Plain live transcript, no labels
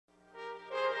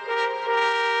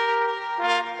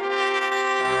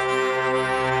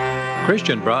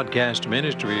Christian Broadcast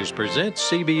Ministries presents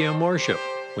CBM Worship.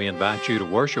 We invite you to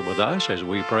worship with us as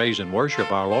we praise and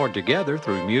worship our Lord together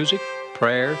through music,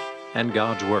 prayer, and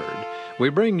God's Word. We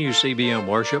bring you CBM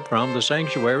Worship from the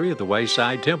sanctuary of the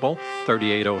Wayside Temple,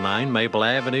 3809 Maple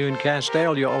Avenue in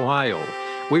Castalia, Ohio.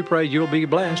 We pray you'll be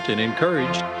blessed and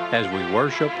encouraged as we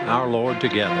worship our Lord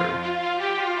together.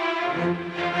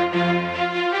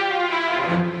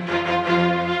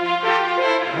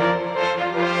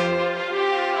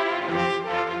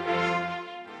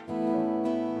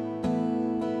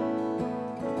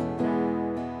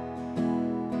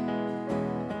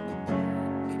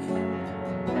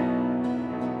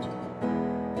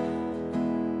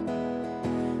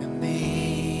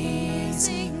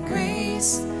 Amazing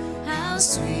grace, how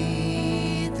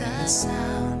sweet the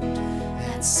sound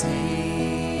that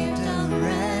saved a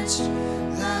wretch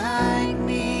like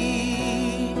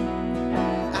me.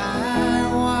 I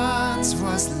once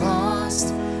was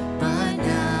lost, but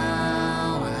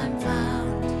now I'm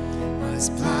found. Was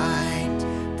blind,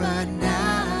 but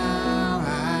now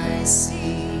I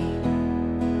see.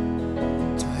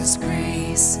 'Twas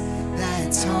grace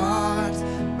that taught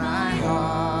my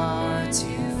heart to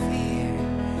fear,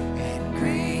 and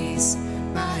grace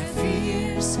my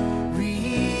fears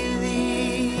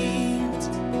relieved.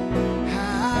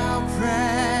 How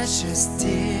precious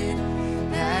did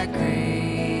that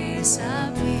grace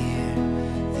appear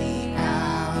the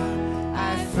hour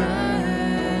I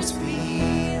first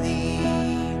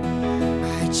believed.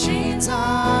 My chains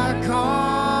are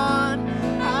gone,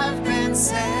 I've been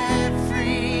set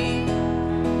free.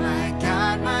 My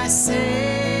God, my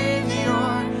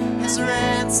Savior has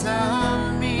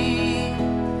ransomed me,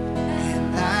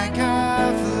 and like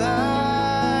a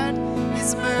flood,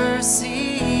 His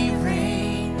mercy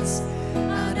reigns.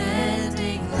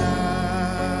 Unending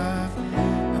love,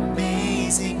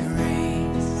 amazing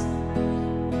grace.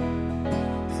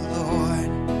 The Lord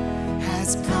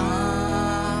has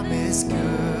promised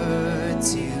good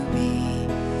to me.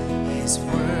 His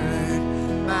word,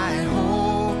 my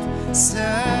hope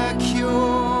secures.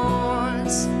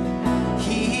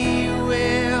 He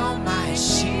will my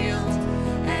shield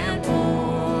and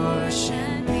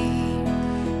portion be,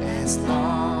 as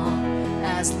long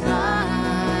as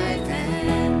life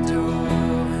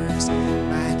endures.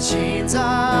 My chains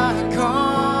are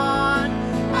gone,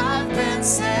 I've been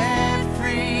set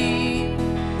free.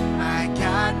 My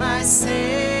God, my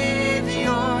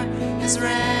Savior has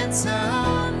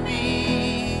ransomed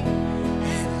me,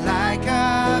 and like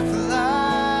a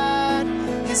flood,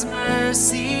 His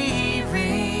mercy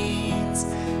reigns.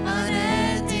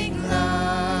 Unending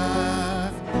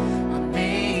love,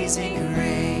 amazing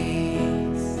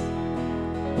grace.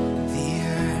 The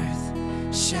earth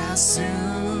shall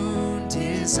soon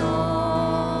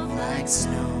dissolve like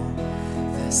snow.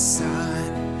 The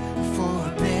sun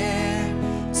forbear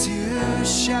to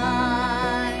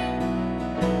shine,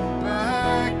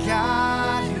 but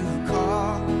God who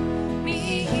called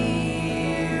me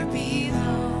here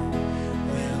below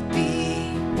will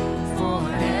be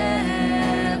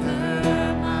forever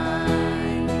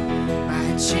mine. My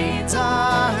chains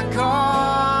are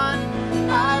gone,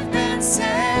 I've been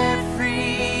set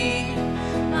free.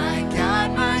 My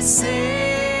God, my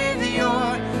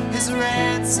Savior has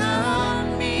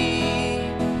ransomed me,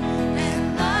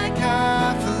 and like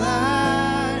a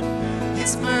flood,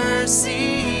 His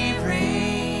mercy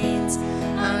reigns.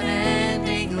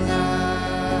 Unending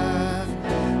love,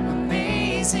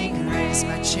 amazing grace.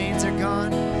 My chains are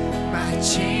gone, my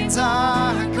chains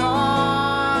are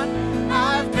gone,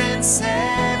 I've been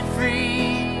set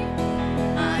free.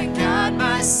 My God,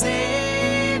 my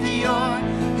Savior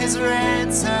has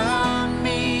ransomed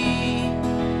me,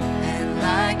 and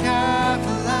like a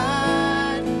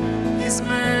flood, His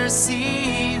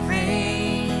mercy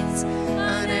reigns.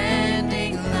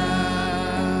 Unending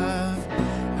love,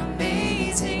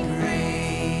 amazing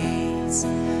grace.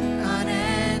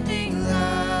 Unending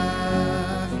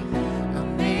love,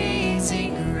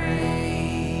 amazing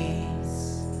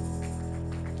grace.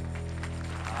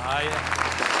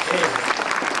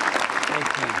 Thank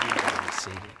you. You may be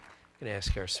seated. I'm going to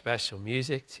ask our special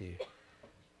music to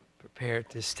prepare at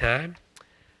this time.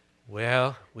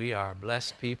 Well, we are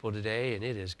blessed people today, and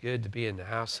it is good to be in the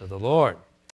house of the Lord.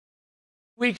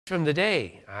 Weeks from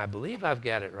today, I believe I've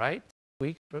got it right.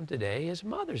 Week from today is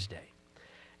Mother's Day.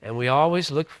 And we always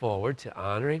look forward to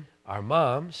honoring our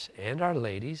moms and our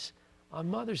ladies on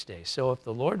Mother's Day. So if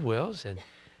the Lord wills and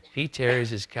He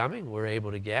tarries is coming, we're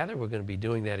able to gather. We're going to be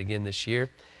doing that again this year.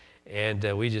 And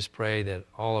we just pray that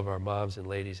all of our moms and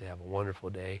ladies have a wonderful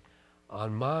day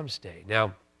on Mom's Day.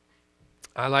 Now,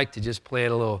 I like to just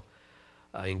plant a little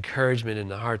encouragement in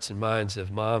the hearts and minds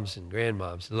of moms and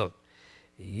grandmoms. Look,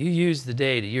 you use the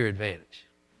day to your advantage.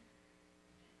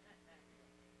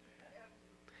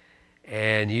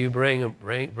 And you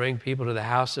bring people to the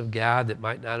house of God that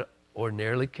might not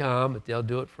ordinarily come, but they'll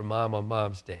do it for Mom on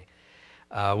Mom's Day.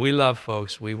 We love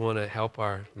folks. We want to help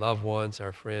our loved ones,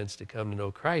 our friends, to come to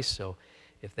know Christ. So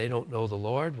if they don't know the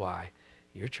Lord, why?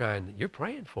 You're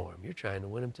praying for them. You're trying to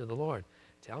win them to the Lord.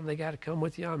 Tell them they got to come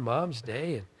with you on Mom's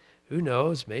Day, and who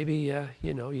knows, maybe,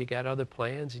 you got other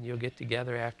plans and you'll get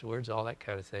together afterwards, all that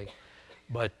kind of thing.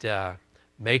 But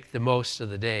make the most of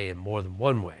the day in more than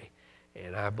one way.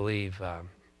 And I believe the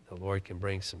Lord can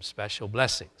bring some special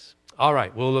blessings. All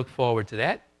right, we'll look forward to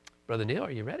that. Brother Neil,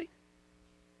 are you ready?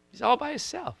 He's all by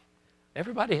himself.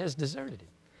 Everybody has deserted him.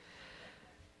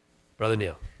 Brother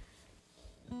Neil.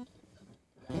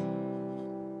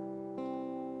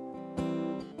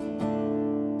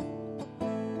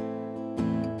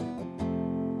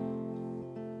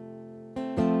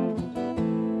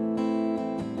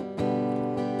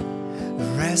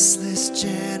 Restless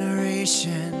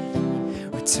generation,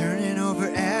 we're turning over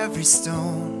every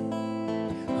stone,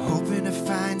 hoping to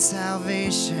find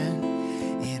salvation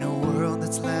in a world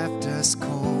that's left us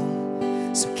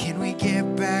cold. So can we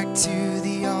get back to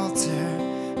the altar,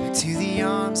 back to the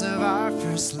arms of our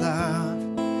first love?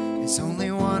 There's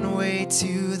only one way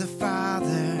to the Father,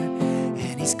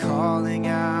 and He's calling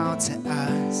out to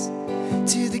us.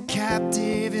 To the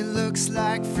captive it looks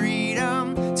like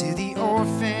freedom, to the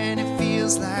orphan it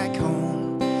feels like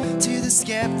home, to the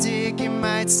skeptic it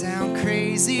might sound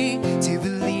crazy to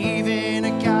believe in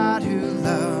a God who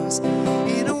loves.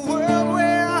 In a world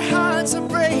where our hearts are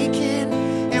breaking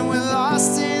and we're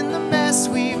lost in the mess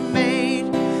we've made,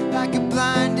 like a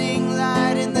blinding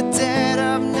light in the dead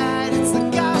of night, it's the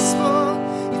gospel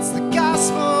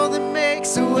that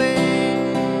makes a way.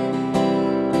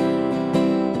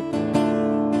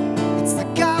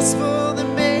 Gospel that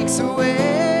makes a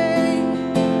way.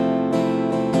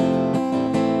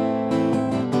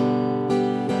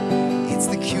 It's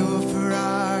the cure for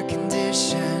our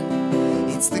condition.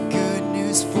 It's the good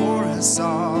news for us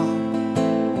all.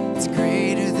 It's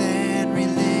greater than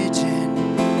religion.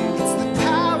 It's the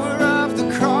power of the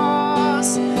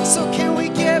cross. So can we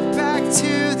get back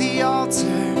to the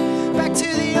altar, back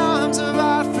to the arms of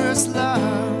our first love?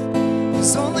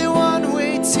 There's only one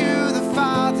way to the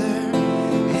Father,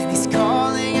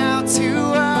 calling out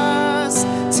to us.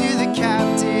 To the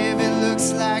captive it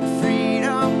looks like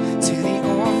freedom, to the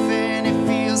orphan it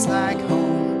feels like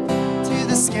home, to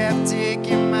the skeptic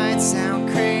it might sound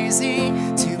crazy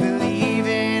to believe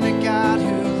in a God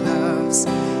who loves.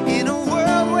 In a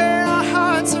world where our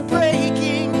hearts are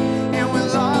breaking and we're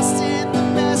lost in the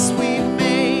mess we've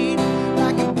made,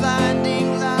 like a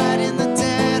blinding light in the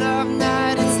dead of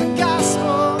night, it's the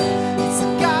gospel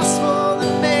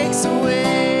that makes a way.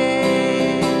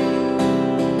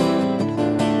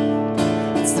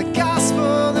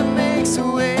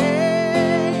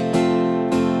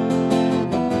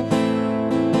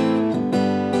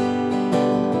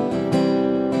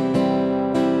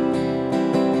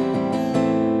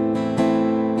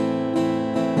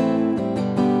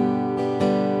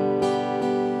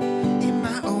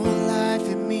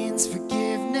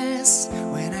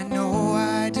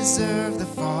 Deserve the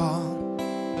fall.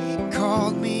 He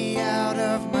called me out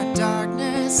of my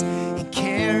darkness and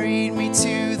carried me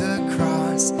to the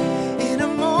cross. In a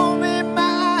moment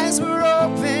my eyes were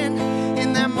open,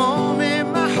 in that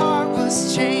moment my heart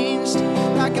was changed,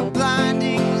 like a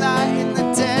blinding light in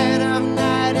the dead of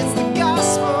night. It's the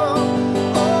gospel.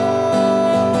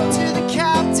 Oh, to the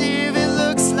captive it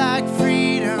looks like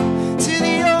freedom, to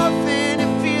the orphan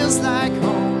it feels like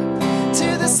home,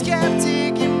 to the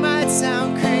skeptic it might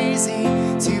sound crazy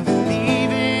to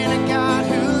believe in a God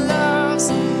who loves.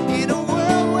 In a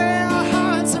world where our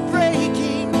hearts are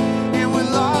breaking and we're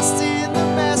lost in the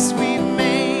mess we've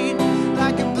made,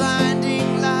 like a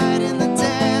blinding light in the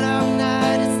dead of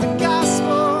night, it's the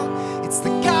gospel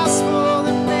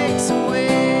that makes a way.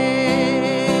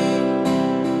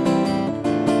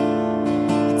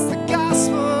 It's the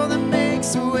gospel that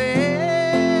makes a way.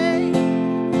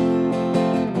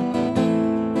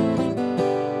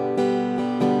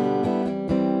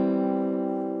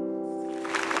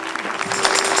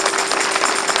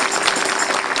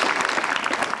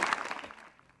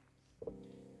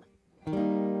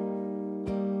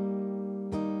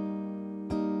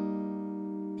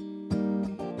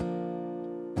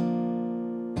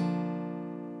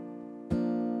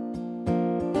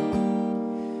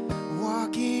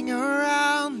 Walking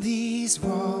around these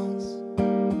walls,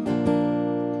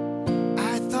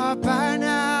 I thought by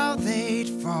now they'd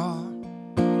fall.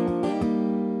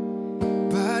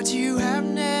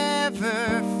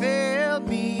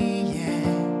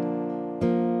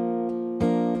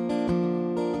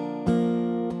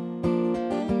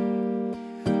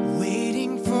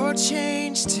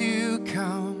 change to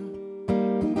come,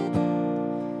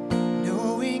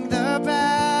 knowing the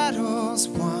battle's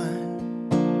won,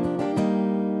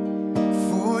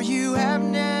 for you have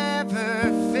never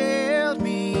failed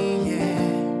me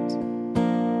yet.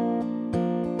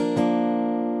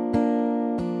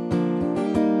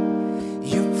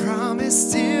 Your promise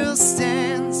still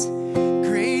stands,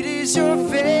 great is your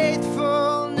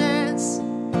faithfulness,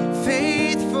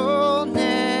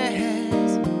 faithfulness.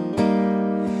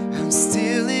 I'm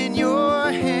still in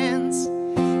your hands,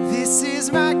 this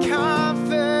is my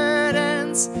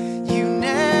confidence, you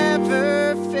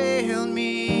never failed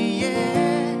me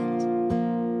yet.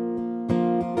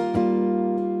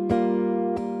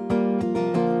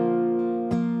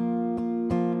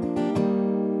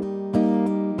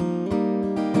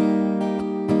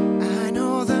 I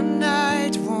know the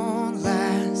night won't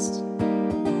last,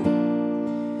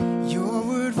 your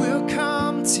word will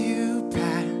come to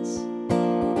pass.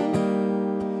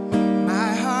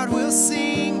 My heart will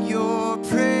sing your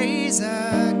praise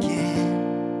again.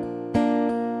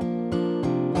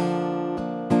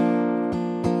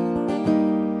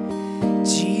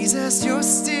 Jesus, you're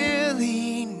still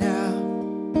enough.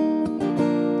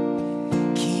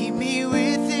 Keep me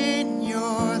within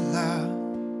your love.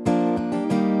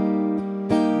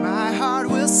 My heart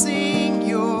will sing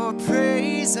your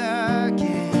praise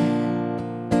again.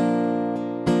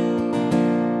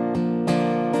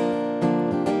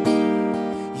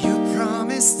 Your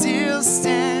promise still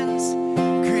stands,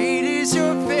 great is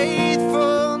your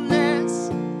faithfulness,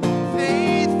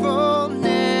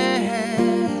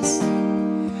 faithfulness.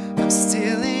 I'm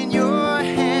still in your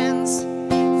hands,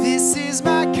 this is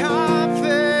my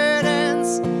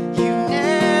confidence, you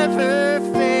never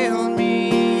failed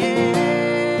me yet.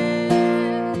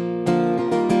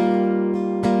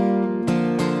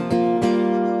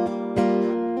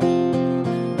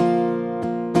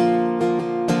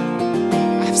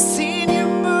 I've seen you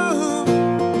move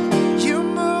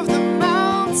the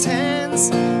mountains,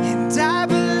 and I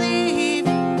believe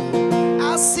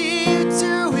I'll see you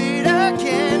do it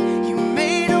again. You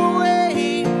made a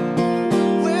way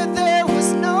where there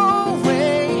was no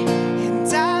way, and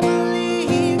I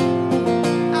believe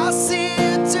I'll see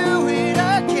you do it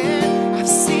again. I've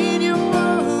seen you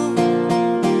move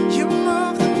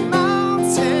the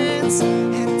mountains,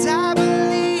 and I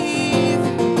believe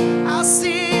I'll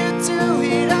see you do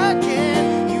it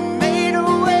again. You made a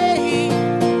way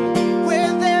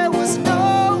where there was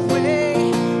no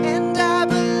way, and I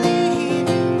believe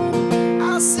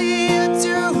I'll see you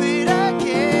do it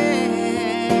again.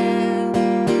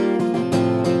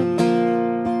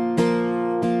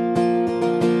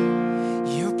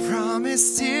 Your promise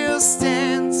still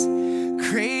stands,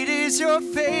 great is your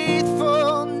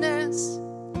faithfulness,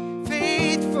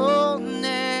 faithfulness.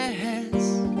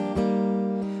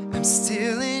 I'm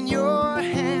still in your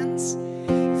hands,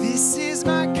 this is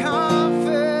my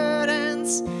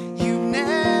confidence, you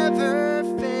never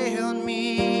failed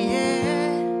me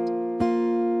yet.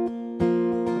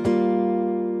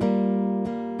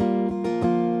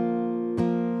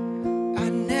 I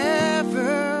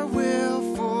never will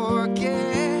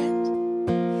forget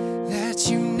that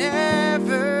you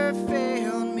never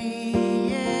failed me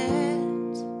yet.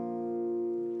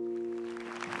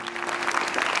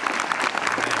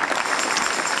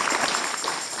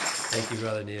 Thank you,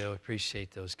 Brother Neil.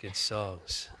 Appreciate those good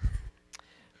songs.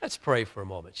 Let's pray for a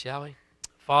moment, shall we?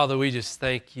 Father, we just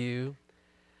thank you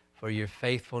for your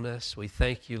faithfulness. We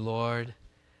thank you, Lord,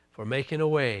 for making a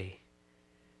way.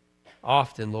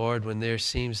 Often, Lord, when there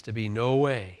seems to be no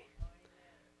way,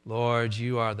 Lord,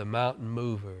 you are the mountain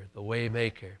mover, the way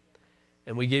maker.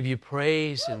 And we give you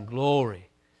praise and glory,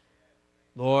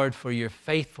 Lord, for your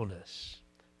faithfulness.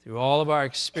 Through all of our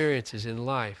experiences in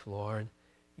life, Lord,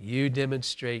 you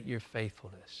demonstrate your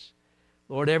faithfulness.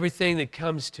 Lord, everything that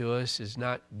comes to us is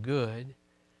not good,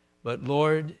 but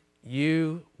Lord,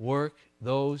 you work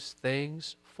those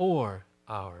things for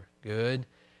our good.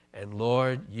 And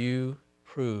Lord, you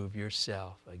prove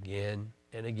yourself again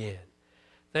and again.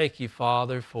 Thank you,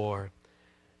 Father, for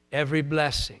every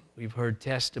blessing. We've heard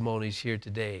testimonies here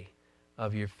today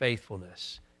of your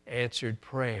faithfulness, answered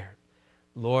prayer.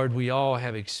 Lord, we all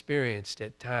have experienced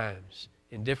at times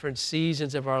in different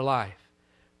seasons of our life,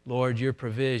 Lord, your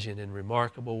provision in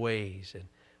remarkable ways. And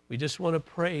we just want to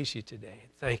praise you today.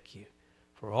 Thank you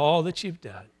for all that you've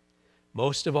done.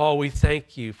 Most of all, we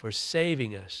thank you for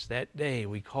saving us that day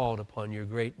we called upon your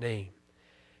great name.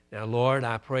 Now, Lord,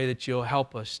 I pray that you'll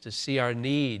help us to see our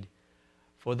need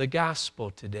for the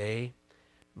gospel today.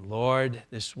 Lord,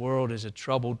 this world is a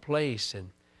troubled place, and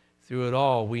through it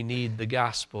all, we need the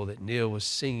gospel that Neil was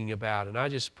singing about. And I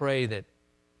just pray that,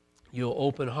 you'll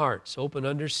open hearts, open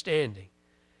understanding,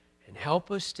 and help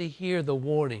us to hear the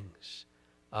warnings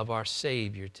of our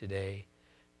Savior today.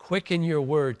 Quicken your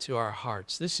word to our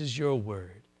hearts. This is your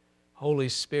word. Holy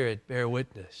Spirit, bear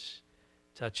witness.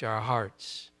 Touch our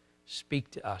hearts.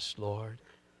 Speak to us, Lord.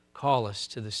 Call us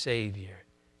to the Savior.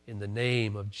 In the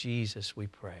name of Jesus we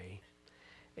pray.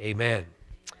 Amen.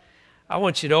 I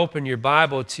want you to open your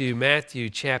Bible to Matthew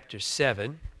chapter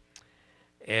 7,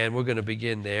 and we're going to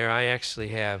begin there. I actually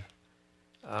have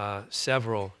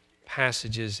several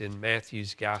passages in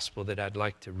Matthew's gospel that I'd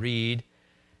like to read,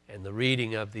 and the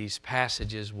reading of these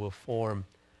passages will form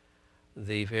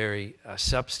the very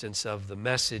substance of the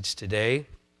message today.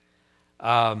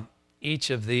 Each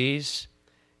of these,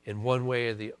 in one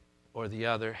way or the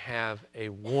other, have a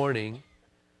warning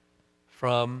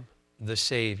from the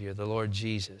Savior, the Lord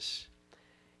Jesus.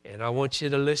 And I want you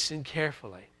to listen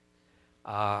carefully.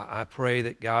 I pray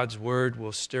that God's Word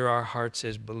will stir our hearts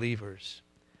as believers.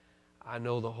 I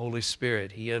know the Holy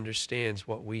Spirit, He understands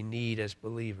what we need as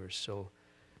believers. So,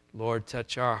 Lord,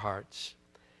 touch our hearts.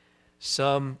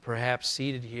 Some perhaps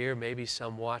seated here, maybe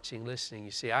some watching, listening.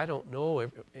 You see, I don't know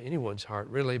anyone's heart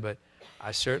really, but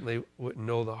I certainly wouldn't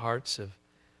know the hearts of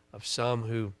some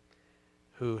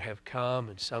who have come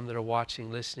and some that are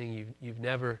watching, listening. You've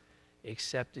never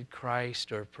accepted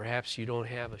Christ, or perhaps you don't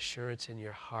have assurance in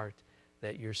your heart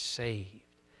that you're saved.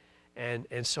 And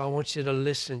so I want you to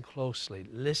listen closely.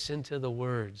 Listen to the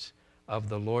words of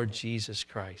the Lord Jesus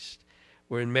Christ.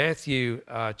 We're in Matthew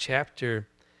chapter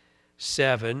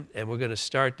 7, and we're going to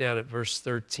start down at verse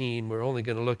 13. We're only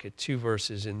going to look at 2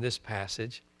 verses in this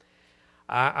passage.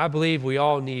 I believe we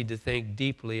all need to think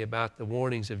deeply about the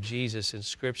warnings of Jesus in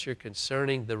Scripture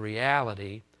concerning the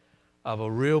reality of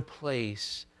a real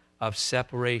place of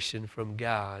separation from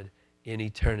God in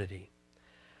eternity.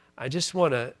 I just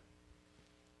want to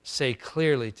say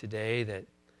clearly today that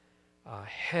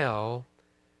hell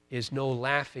is no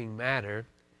laughing matter,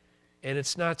 and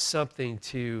it's not something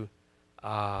to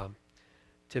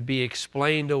be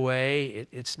explained away.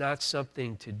 It's not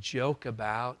something to joke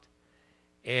about,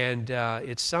 and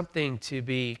it's something to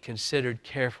be considered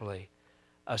carefully,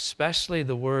 especially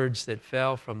the words that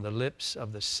fell from the lips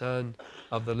of the Son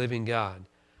of the living God.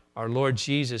 Our Lord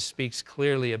Jesus speaks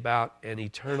clearly about an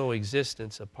eternal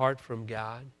existence apart from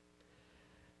God,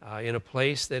 in a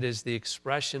place that is the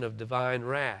expression of divine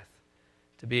wrath,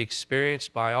 to be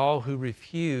experienced by all who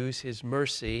refuse His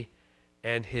mercy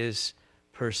and His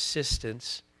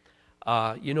persistence.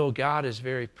 God is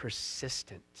very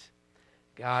persistent.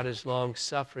 God is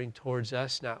long-suffering towards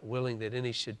us, not willing that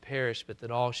any should perish, but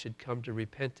that all should come to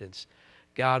repentance.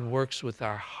 God works with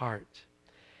our heart,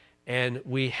 and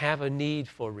we have a need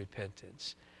for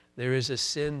repentance. There is a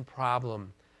sin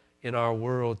problem in our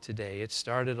world today. It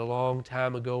started a long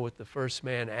time ago with the first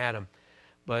man, Adam,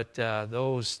 but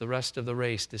the rest of the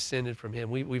race descended from him.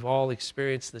 We've all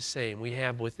experienced the same. We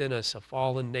have within us a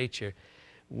fallen nature.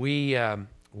 We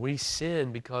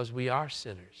sin because we are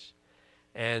sinners,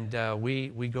 and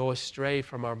we go astray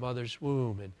from our mother's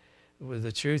womb. And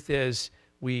the truth is,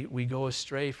 we go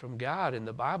astray from God, and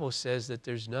the Bible says that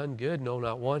there's none good, no,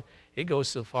 not one. It goes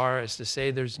so far as to say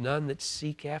there's none that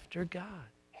seek after God.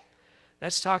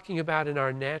 That's talking about in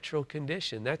our natural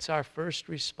condition. That's our first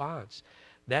response.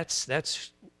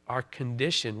 That's our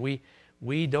condition.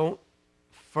 We don't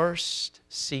first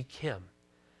seek Him.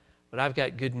 But I've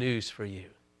got good news for you.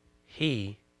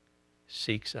 He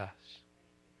seeks us.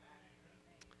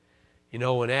 You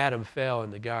know, when Adam fell in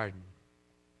the garden,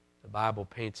 the Bible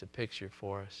paints a picture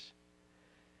for us.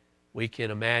 We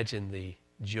can imagine the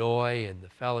joy and the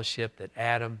fellowship that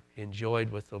Adam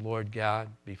enjoyed with the Lord God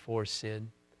before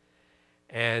sin.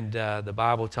 And the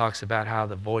Bible talks about how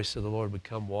the voice of the Lord would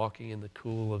come walking in the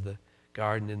cool of the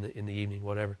garden in the evening,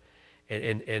 whatever.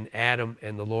 And Adam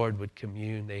and the Lord would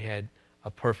commune. They had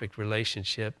a perfect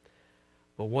relationship.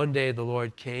 But one day the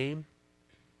Lord came.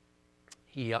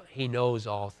 He knows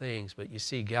all things. But you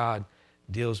see, God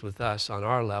deals with us on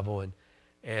our level,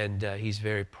 and He's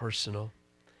very personal.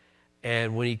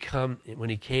 And when he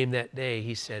came that day,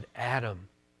 He said, "Adam,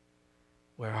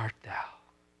 where art thou?"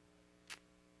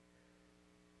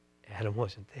 Adam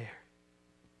wasn't there.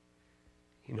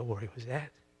 You know where he was at?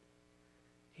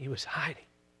 He was hiding.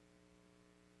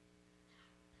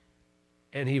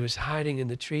 And he was hiding in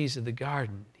the trees of the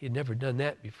garden. He had never done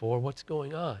that before. What's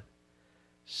going on?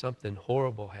 Something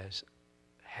horrible has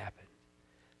happened.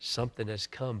 Something has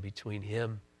come between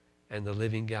him and the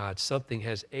living God. Something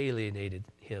has alienated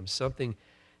him. Something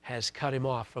has cut him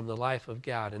off from the life of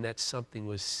God, and that something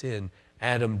was sin.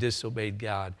 Adam disobeyed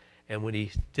God. And when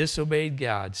he disobeyed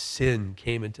God, sin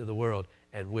came into the world,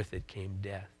 and with it came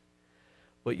death.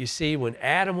 But you see, when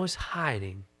Adam was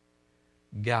hiding,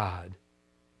 God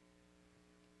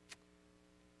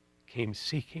came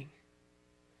seeking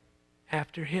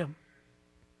after him.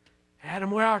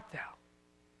 Adam, where art thou?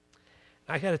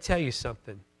 I got to tell you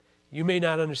something. You may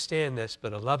not understand this,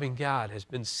 but a loving God has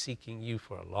been seeking you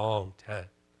for a long time.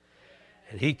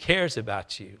 And he cares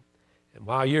about you. And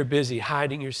while you're busy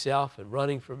hiding yourself and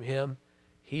running from him,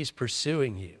 he's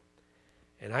pursuing you.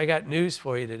 And I got news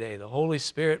for you today. The Holy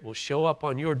Spirit will show up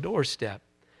on your doorstep,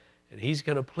 and he's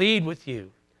going to plead with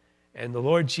you. And the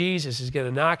Lord Jesus is going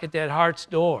to knock at that heart's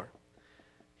door.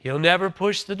 He'll never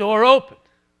push the door open.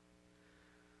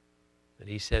 But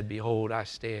he said, behold, I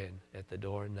stand at the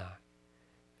door and knock.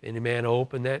 If any man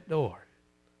open that door,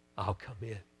 I'll come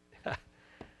in.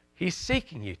 He's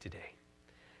seeking you today.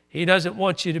 He doesn't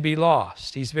want you to be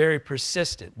lost. He's very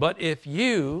persistent. But if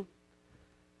you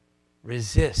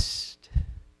resist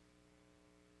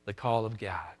the call of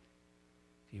God,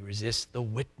 if you resist the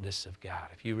witness of God,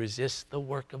 if you resist the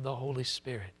work of the Holy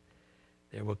Spirit,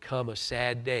 there will come a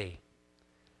sad day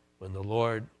when the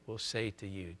Lord will say to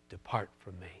you, depart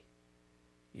from me,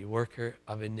 you worker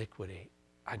of iniquity.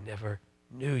 I never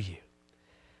knew you.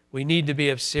 We need to be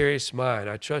of serious mind.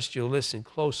 I trust you'll listen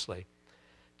closely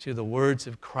to the words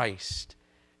of Christ.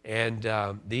 And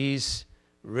these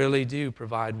really do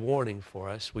provide warning for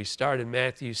us. We start in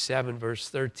Matthew 7, verse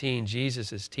 13.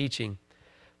 Jesus is teaching.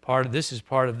 This is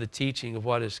part of the teaching of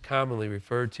what is commonly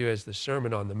referred to as the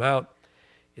Sermon on the Mount.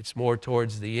 It's more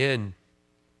towards the end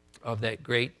of that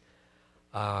great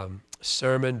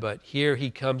sermon, but here he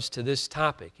comes to this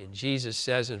topic. And Jesus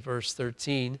says in verse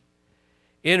 13,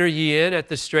 enter ye in at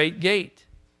the strait gate,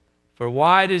 for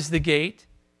wide is the gate,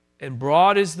 and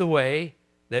broad is the way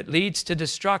that leads to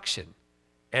destruction,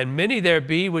 and many there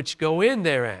be which go in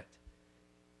thereat.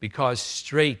 Because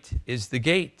strait is the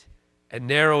gate, and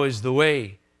narrow is the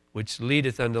way which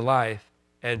leadeth unto life,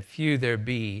 and few there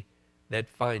be that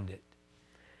find it.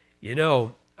 You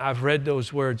know, I've read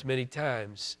those words many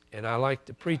times, and I like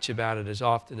to preach about it as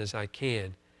often as I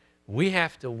can. We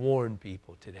have to warn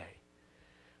people today.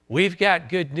 We've got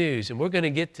good news, and we're going to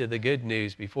get to the good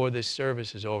news before this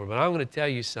service is over, but I'm going to tell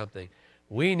you something.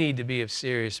 We need to be of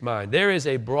serious mind. There is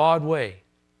a broad way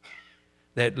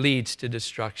that leads to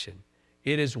destruction.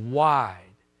 It is wide.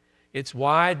 It's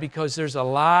wide because there's a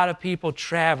lot of people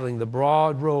traveling the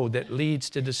broad road that leads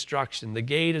to destruction. The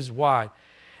gate is wide.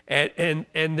 And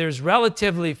there's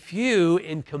relatively few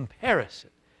in comparison.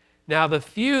 Now, the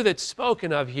few that's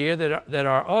spoken of here that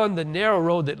are on the narrow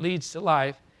road that leads to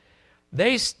life,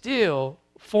 they still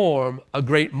form a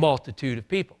great multitude of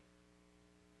people.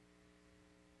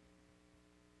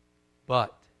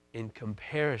 But in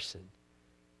comparison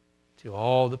to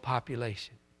all the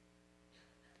population,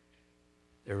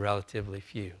 they're relatively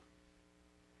few.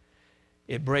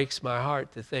 It breaks my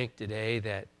heart to think today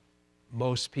that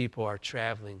most people are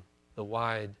traveling the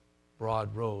wide,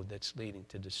 broad road that's leading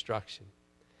to destruction.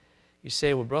 You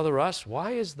say, well, Brother Russ,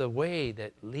 why is the way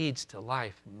that leads to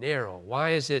life narrow?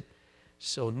 Why is it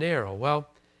so narrow? Well,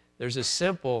 there's a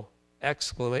simple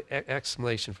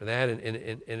explanation for that,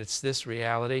 and it's this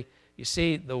reality. You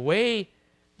see, the way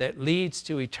that leads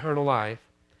to eternal life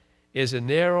is a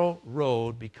narrow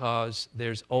road because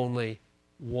there's only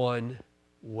one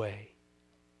way.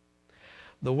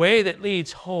 The way that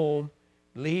leads home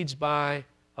leads by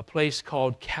a place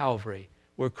called Calvary,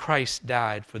 where Christ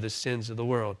died for the sins of the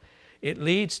world. It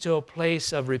leads to a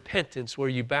place of repentance where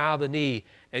you bow the knee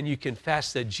and you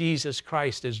confess that Jesus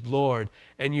Christ is Lord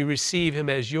and you receive Him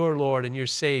as your Lord and your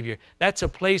Savior. That's a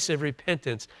place of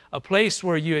repentance, a place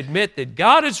where you admit that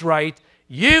God is right,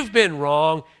 you've been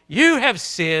wrong, you have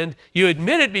sinned, you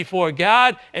admit it before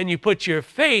God, and you put your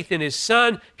faith in His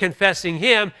Son, confessing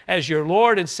Him as your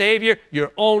Lord and Savior,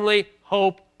 your only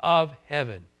hope of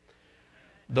heaven.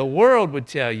 The world would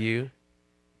tell you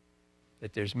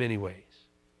that there's many ways.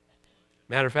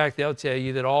 Matter of fact, they'll tell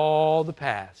you that all the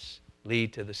paths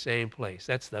lead to the same place.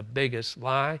 That's the biggest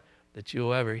lie that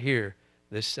you'll ever hear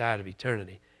this side of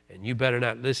eternity, and you better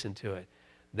not listen to it.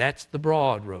 That's the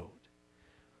broad road.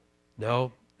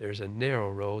 No, there's a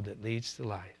narrow road that leads to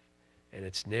life, and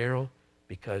it's narrow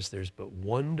because there's but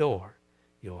one door.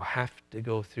 You'll have to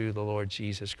go through the Lord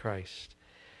Jesus Christ.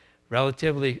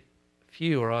 Relatively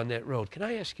few are on that road. Can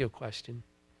I ask you a question?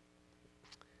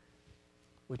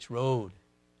 Which road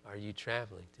are you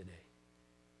traveling today?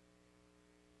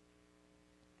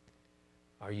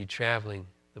 Are you traveling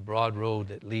the broad road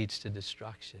that leads to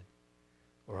destruction?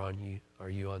 Or are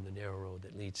you on the narrow road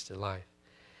that leads to life?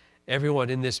 Everyone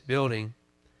in this building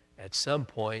at some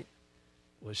point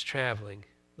was traveling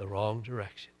the wrong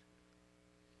direction.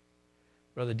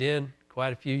 Brother Den,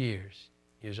 quite a few years,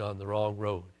 he was on the wrong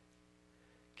road.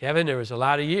 Kevin, there was a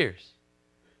lot of years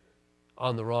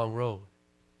on the wrong road,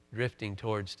 drifting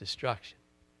towards destruction.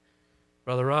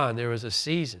 Brother Ron, there was a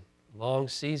season, long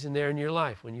season there in your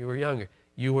life when you were younger.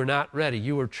 You were not ready.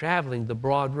 You were traveling the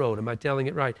broad road. Am I telling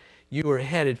it right? You were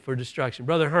headed for destruction.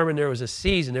 Brother Herman, there was a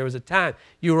season, there was a time.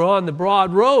 You were on the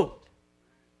broad road.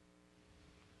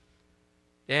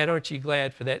 Dad, aren't you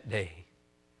glad for that day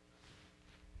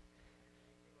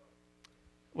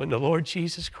when the Lord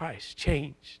Jesus Christ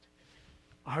changed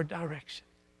our direction?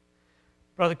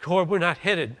 Brother Corb, we're not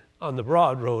headed on the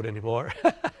broad road anymore.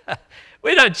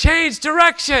 We done changed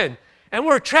direction, and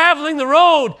we're traveling the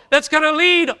road that's going to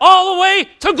lead all the way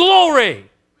to glory.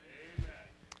 Amen.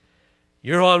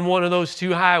 You're on one of those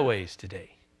two highways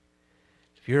today.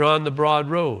 If you're on the broad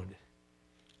road,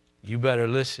 you better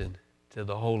listen to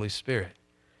the Holy Spirit.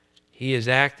 He is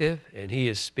active, and He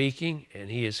is speaking, and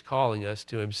He is calling us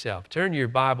to Himself. Turn your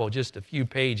Bible just a few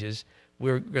pages.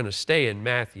 We're going to stay in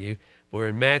Matthew. We're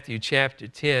in Matthew chapter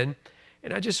 10,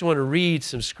 and I just want to read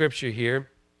some scripture here,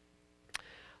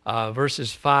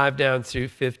 verses 5 down through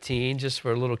 15, just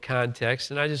for a little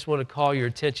context, and I just want to call your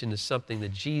attention to something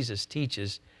that Jesus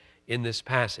teaches in this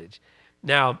passage.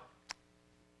 Now,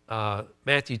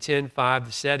 Matthew 10:5,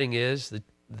 the setting is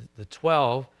the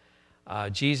 12,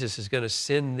 Jesus is going to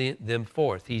send them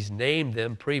forth. He's named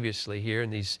them previously here in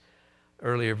these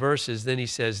earlier verses. Then he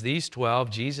says, these 12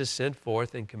 Jesus sent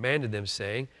forth and commanded them,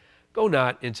 saying, go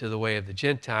not into the way of the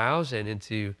Gentiles, and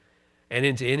into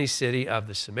any city of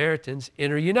the Samaritans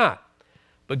enter ye not,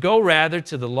 but go rather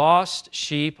to the lost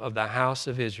sheep of the house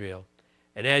of Israel.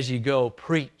 And as ye go,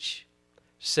 preach,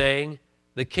 saying,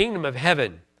 the kingdom of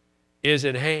heaven is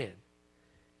at hand.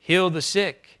 Heal the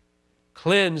sick,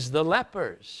 cleanse the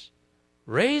lepers,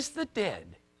 raise the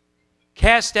dead,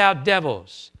 cast out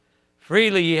devils.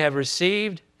 Freely ye have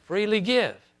received, freely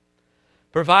give.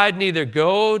 Provide neither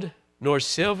gold, nor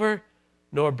silver,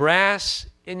 nor brass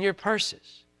in your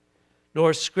purses,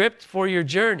 nor scrip for your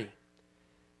journey,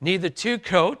 neither 2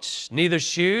 coats, neither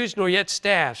shoes, nor yet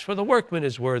staffs, for the workman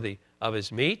is worthy of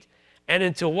his meat. And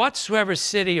into whatsoever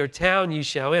city or town ye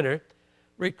shall enter,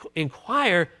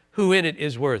 inquire who in it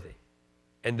is worthy,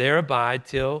 and there abide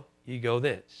till ye go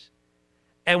thence.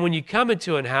 And when you come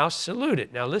into an house, salute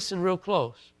it. Now listen real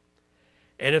close.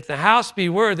 And if the house be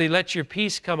worthy, let your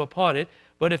peace come upon it.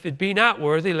 But if it be not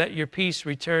worthy, let your peace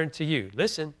return to you.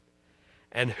 Listen.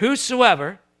 And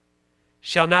whosoever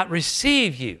shall not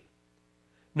receive you,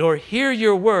 nor hear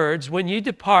your words when you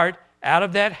depart out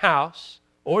of that house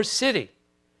or city,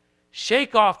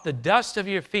 shake off the dust of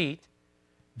your feet.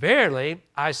 Verily,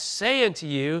 I say unto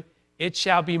you, it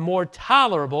shall be more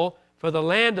tolerable for the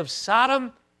land of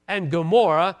Sodom and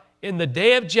Gomorrah in the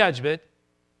day of judgment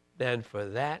than for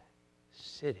that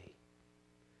city.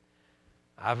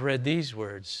 I've read these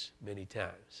words many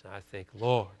times. I think,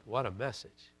 Lord, what a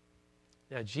message.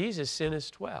 Now, Jesus sent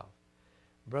His 12.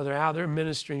 Brother Al, they're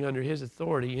ministering under His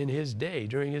authority in His day,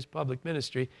 during His public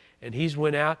ministry, and He's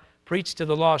went out, preached to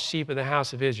the lost sheep of the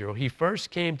house of Israel. He first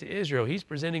came to Israel. He's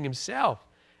presenting Himself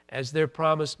as their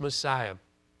promised Messiah.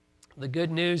 The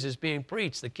good news is being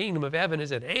preached. The kingdom of heaven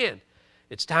is at hand.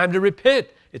 It's time to repent.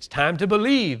 It's time to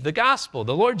believe the gospel,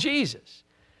 the Lord Jesus.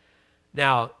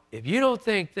 Now, if you don't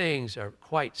think things are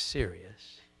quite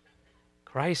serious,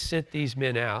 Christ sent these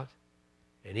men out,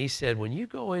 and He said, when you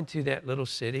go into that little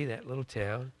city, that little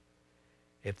town,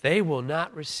 if they will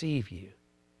not receive you,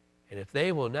 and if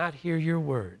they will not hear your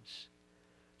words,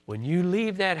 when you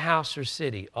leave that house or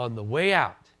city, on the way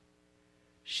out,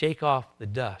 shake off the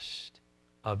dust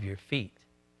of your feet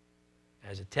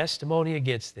as a testimony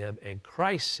against them. And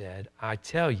Christ said, I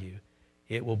tell you,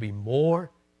 it will be more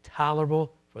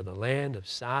tolerable for the land of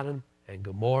Sodom and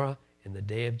Gomorrah in the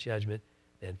day of judgment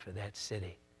than for that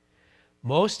city.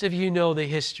 Most of you know the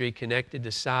history connected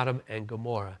to Sodom and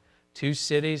Gomorrah, 2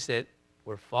 cities that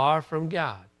were far from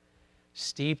God,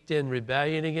 steeped in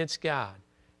rebellion against God,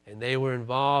 and they were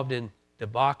involved in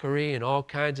debauchery and all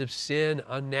kinds of sin,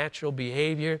 unnatural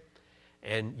behavior,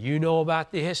 and you know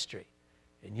about the history.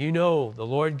 And you know the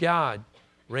Lord God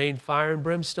rained fire and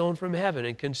brimstone from heaven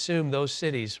and consumed those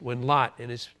cities when Lot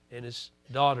and his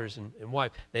daughters and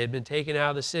wife, they had been taken out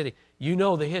of the city. You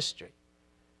know the history.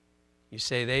 You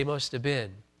say they must have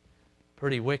been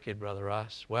pretty wicked, Brother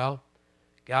Ross. Well,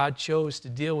 God chose to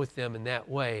deal with them in that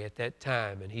way at that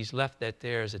time, and He's left that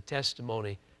there as a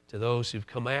testimony to those who've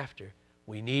come after.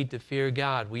 We need to fear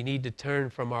God. We need to turn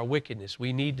from our wickedness.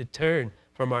 We need to turn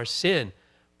from our sin.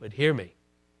 But hear me.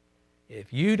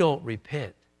 If you don't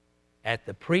repent at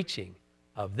the preaching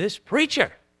of this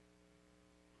preacher,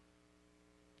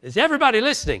 is everybody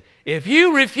listening? If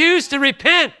you refuse to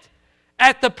repent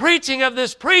at the preaching of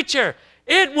this preacher.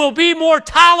 It will be more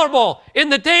tolerable in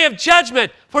the day of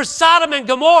judgment for Sodom and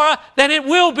Gomorrah than it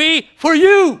will be for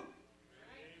you.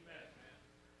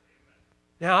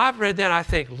 Now, I've read that and I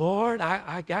think, Lord,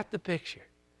 I got the picture.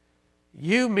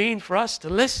 You mean for us to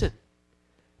listen.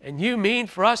 And you mean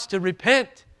for us to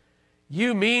repent.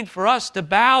 You mean for us to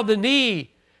bow the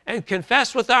knee and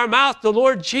confess with our mouth the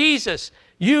Lord Jesus.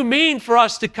 You mean for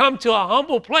us to come to a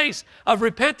humble place of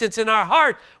repentance in our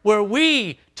heart where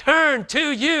we turn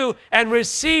to you and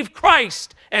receive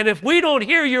Christ. And if we don't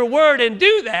hear your word and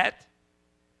do that,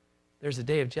 there's a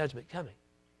day of judgment coming.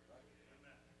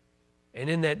 And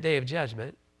in that day of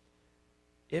judgment,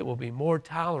 it will be more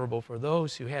tolerable for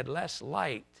those who had less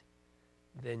light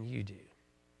than you do.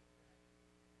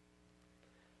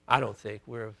 I don't think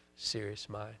we're of serious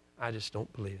mind. I just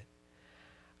don't believe it.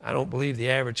 I don't believe the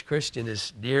average Christian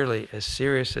is nearly as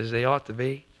serious as they ought to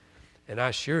be. And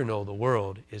I sure know the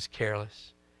world is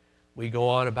careless. We go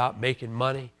on about making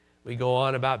money. We go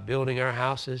on about building our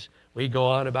houses. We go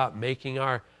on about making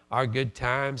our good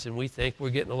times, and we think we're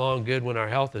getting along good when our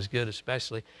health is good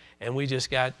especially. And we just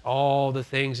got all the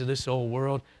things of this old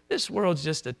world. This world's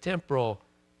just a temporal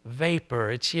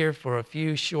vapor. It's here for a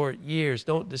few short years.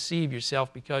 Don't deceive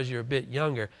yourself because you're a bit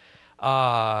younger.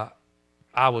 I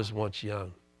was once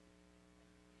young.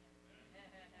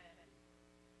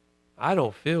 I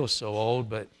don't feel so old,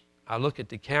 but I look at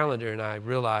the calendar and I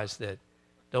realize that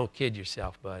don't kid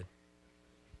yourself, bud.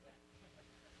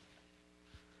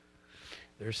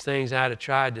 There's things I'd have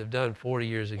tried to have done 40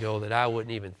 years ago that I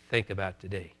wouldn't even think about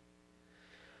today.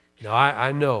 You know,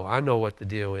 I know what the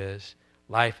deal is.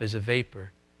 Life is a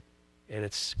vapor, and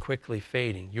it's quickly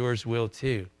fading. Yours will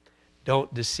too.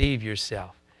 Don't deceive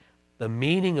yourself. The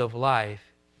meaning of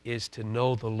life is to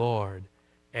know the Lord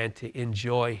and to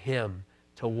enjoy Him,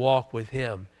 to walk with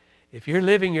Him. If you're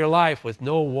living your life with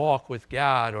no walk with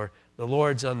God, or the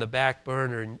Lord's on the back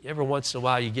burner, and every once in a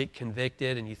while you get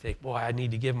convicted and you think, boy, I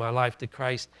need to give my life to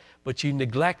Christ, but you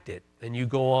neglect it and you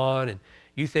go on and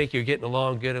you think you're getting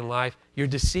along good in life, you're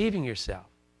deceiving yourself.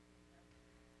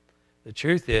 The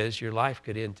truth is, your life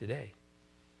could end today.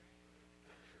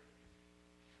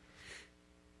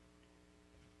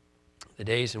 The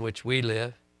days in which we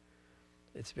live,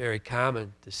 it's very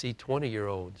common to see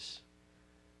 20-year-olds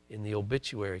in the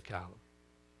obituary column.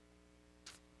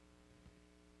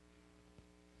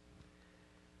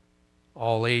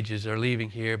 All ages are leaving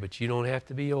here, but you don't have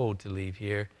to be old to leave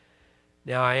here.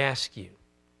 Now I ask you,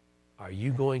 are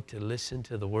you going to listen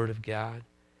to the Word of God?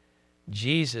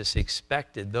 Jesus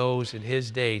expected those in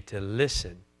His day to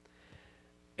listen,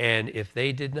 and if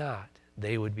they did not,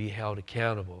 they would be held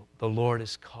accountable. The Lord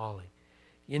is calling.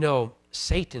 You know,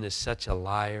 Satan is such a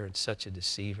liar and such a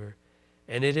deceiver,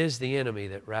 and it is the enemy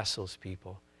that wrestles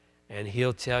people. And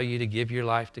he'll tell you to give your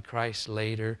life to Christ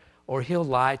later, or he'll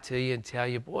lie to you and tell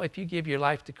you, boy, if you give your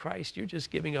life to Christ, you're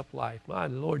just giving up life. My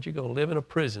Lord, you're going to live in a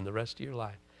prison the rest of your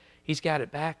life. He's got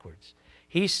it backwards.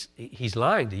 He's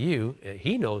lying to you.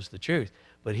 He knows the truth,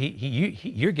 but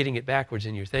you're getting it backwards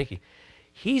in your thinking.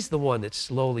 He's the one that's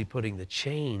slowly putting the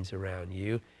chains around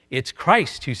you. It's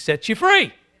Christ who sets you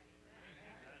free.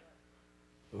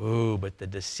 Ooh, but the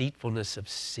deceitfulness of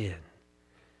sin.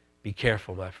 Be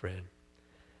careful, my friend.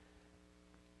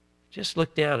 Just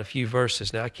look down a few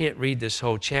verses. Now, I can't read this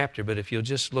whole chapter, but if you'll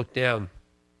just look down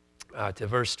to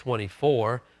verse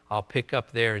 24, I'll pick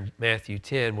up there in Matthew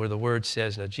 10 where the Word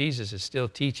says, now Jesus is still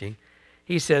teaching.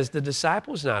 He says, the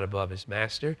disciple is not above his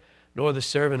master, nor the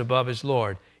servant above his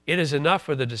Lord. It is enough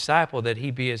for the disciple that he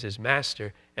be as his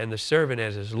master and the servant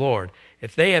as his Lord.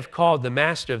 If they have called the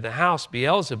master of the house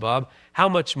Beelzebub, how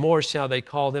much more shall they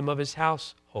call them of his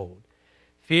household?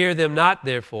 Fear them not,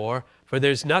 therefore, for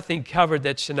there's nothing covered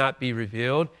that shall not be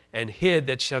revealed, and hid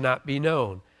that shall not be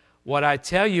known. What I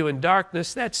tell you in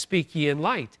darkness, that speak ye in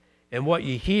light. And what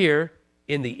ye hear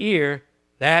in the ear,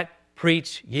 that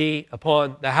preach ye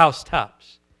upon the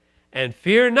housetops. And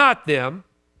fear not them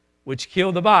which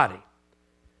kill the body,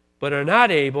 but are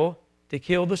not able to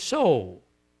kill the soul,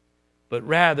 but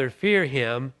rather fear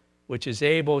him which is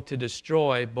able to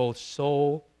destroy both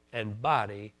soul and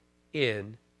body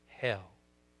in hell.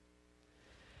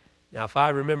 Now, if I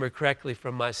remember correctly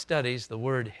from my studies, the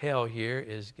word hell here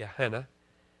is Gehenna,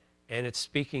 and it's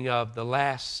speaking of the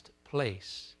last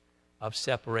place of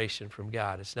separation from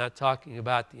God. It's not talking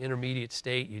about the intermediate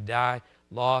state. You die,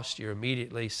 lost, you're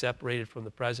immediately separated from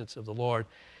the presence of the Lord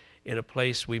in a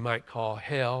place we might call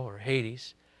hell or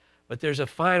Hades. But there's a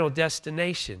final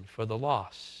destination for the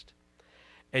lost.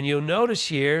 And you'll notice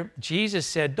here, Jesus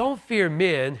said, don't fear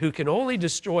men who can only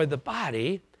destroy the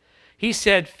body. He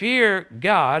said, fear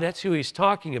God, that's who he's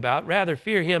talking about, rather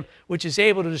fear him which is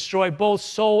able to destroy both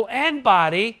soul and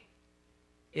body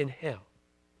in hell.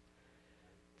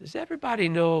 Does everybody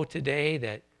know today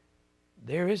that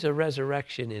there is a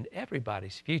resurrection in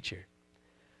everybody's future?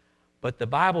 But the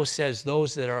Bible says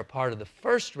those that are a part of the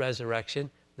first resurrection,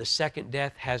 the second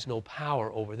death has no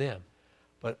power over them.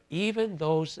 But even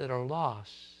those that are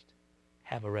lost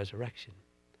have a resurrection.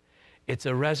 It's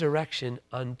a resurrection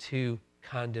unto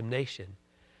condemnation.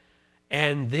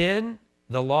 And then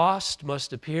the lost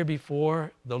must appear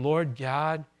before the Lord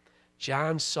God.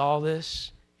 John saw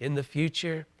this in the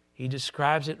future. He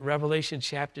describes it in Revelation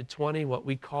chapter 20, what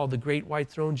we call the great white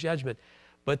throne judgment.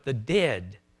 But the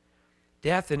dead,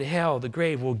 death and hell, the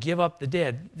grave, will give up the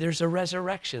dead. There's a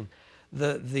resurrection.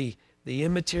 The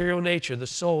immaterial nature, the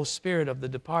soul, spirit of the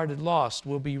departed lost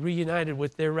will be reunited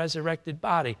with their resurrected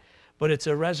body. But it's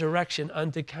a resurrection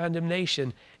unto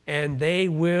condemnation, and they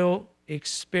will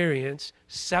experience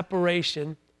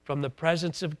separation from the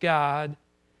presence of God,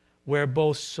 where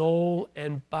both soul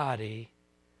and body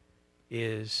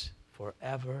is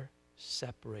forever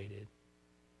separated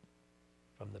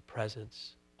from the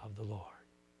presence of the Lord.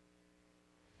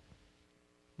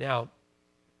 Now,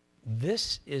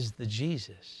 this is the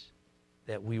Jesus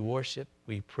that we worship,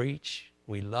 we preach,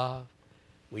 we love,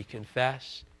 we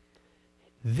confess.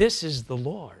 This is the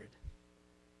Lord.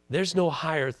 There's no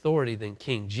higher authority than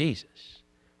King Jesus.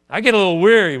 I get a little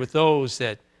weary with those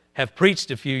that have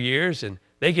preached a few years and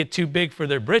they get too big for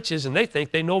their britches and they think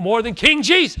they know more than King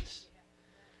Jesus.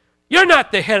 You're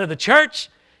not the head of the church.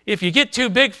 If you get too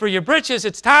big for your britches,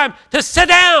 it's time to sit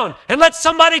down and let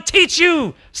somebody teach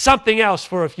you something else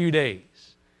for a few days.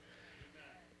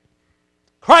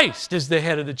 Christ is the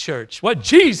head of the church. What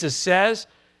Jesus says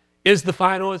is the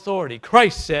final authority.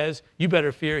 Christ says you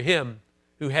better fear him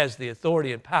who has the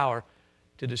authority and power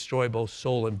to destroy both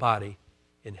soul and body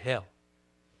in hell.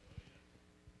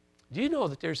 Do you know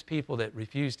that there's people that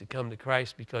refuse to come to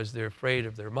Christ because they're afraid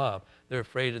of their mom, they're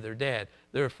afraid of their dad,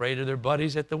 they're afraid of their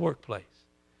buddies at the workplace?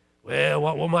 Well,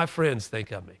 what will my friends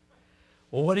think of me?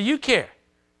 Well, what do you care?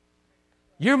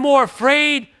 You're more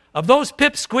afraid of those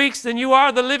pipsqueaks than you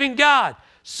are the living God.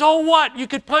 So what? You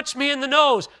could punch me in the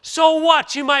nose. So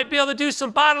what? You might be able to do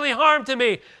some bodily harm to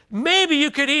me. Maybe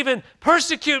you could even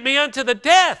persecute me unto the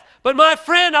death. But my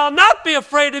friend, I'll not be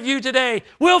afraid of you today.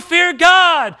 We'll fear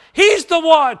God. He's the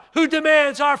one who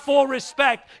demands our full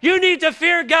respect. You need to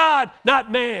fear God,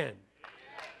 not man.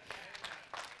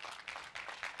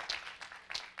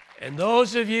 And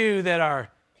those of you that are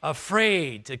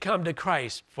afraid to come to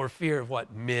Christ for fear of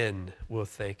what men will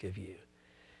think of you,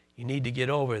 you need to get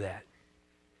over that.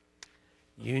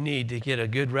 You need to get a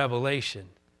good revelation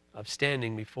of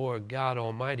standing before God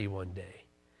Almighty one day.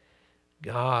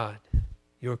 God,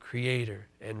 your Creator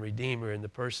and Redeemer in the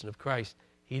person of Christ,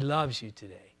 He loves you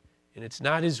today. And it's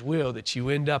not His will that you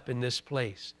end up in this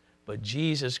place, but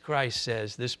Jesus Christ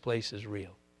says this place is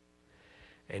real.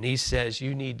 And He says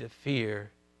you need to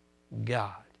fear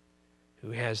God,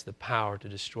 who has the power to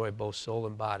destroy both soul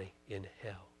and body in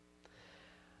hell.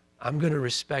 I'm going to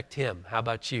respect Him. How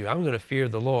about you? I'm going to fear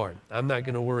the Lord. I'm not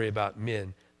going to worry about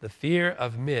men. The fear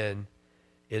of men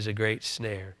is a great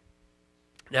snare.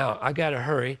 Now, I got to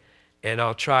hurry, and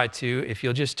I'll try to. If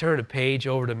you'll just turn a page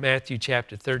over to Matthew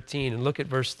chapter 13 and look at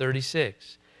verse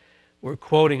 36. We're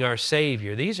quoting our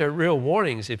Savior. These are real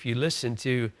warnings. If you listen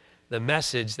to the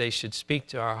message, they should speak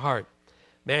to our heart.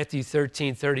 Matthew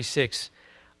 13:36.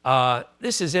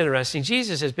 This is interesting.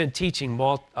 Jesus has been teaching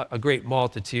a great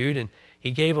multitude, and He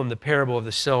gave them the parable of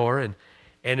the sower. And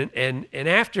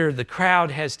after the crowd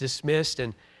has dismissed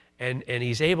and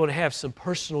He's able to have some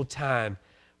personal time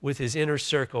with His inner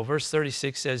circle, verse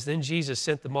 36 says, then Jesus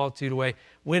sent the multitude away,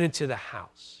 went into the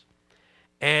house.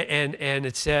 And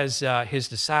it says, His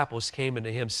disciples came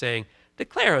unto Him saying,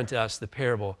 declare unto us the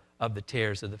parable of the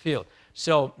tares of the field.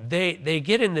 So they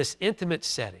get in this intimate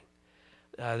setting.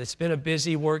 It's been a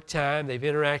busy work time. They've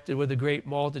interacted with a great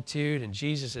multitude, and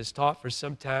Jesus has taught for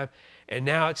some time. And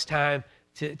now it's time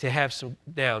to have some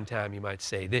downtime, you might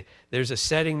say. There's a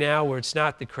setting now where it's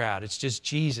not the crowd. It's just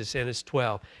Jesus and His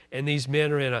 12. And these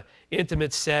men are in an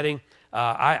intimate setting.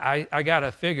 I got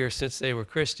to figure, since they were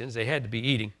Christians, they had to be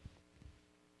eating.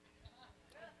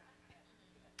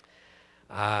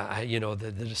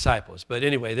 The disciples. But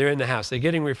anyway, they're in the house. They're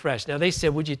getting refreshed. Now they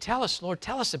said, would you tell us, Lord,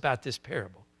 tell us about this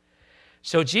parable.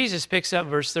 So Jesus picks up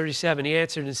verse 37. He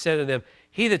answered and said to them,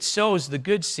 he that sows the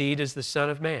good seed is the Son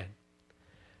of Man.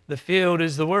 The field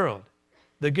is the world.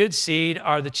 The good seed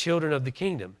are the children of the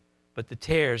kingdom, but the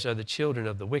tares are the children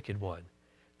of the wicked one.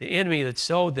 The enemy that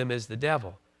sowed them is the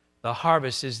devil. The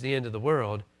harvest is the end of the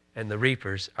world, and the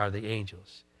reapers are the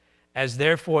angels. As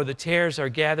therefore the tares are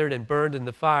gathered and burned in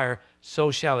the fire,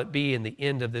 so shall it be in the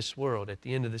end of this world, at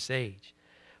the end of this age.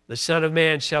 The Son of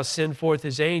Man shall send forth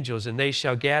his angels, and they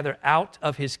shall gather out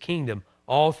of his kingdom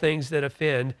all things that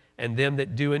offend and them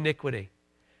that do iniquity,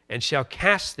 and shall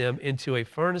cast them into a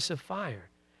furnace of fire.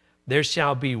 There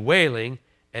shall be wailing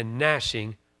and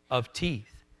gnashing of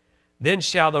teeth. Then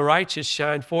shall the righteous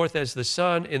shine forth as the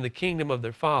sun in the kingdom of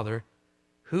their Father.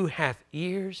 Who hath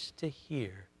ears to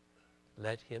hear,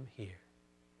 let him hear.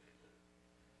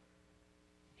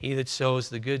 He that sows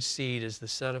the good seed is the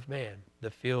Son of Man.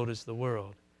 The field is the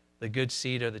world. The good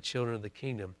seed are the children of the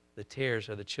kingdom. The tares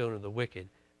are the children of the wicked.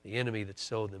 The enemy that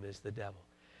sowed them is the devil.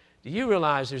 Do you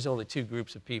realize there's only two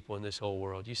groups of people in this whole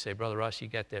world? You say, Brother Russ, you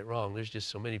got that wrong. There's just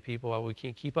so many people, we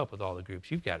can't keep up with all the groups.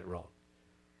 You've got it wrong.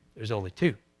 There's only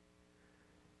two.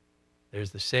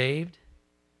 There's the saved,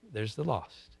 there's the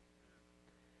lost.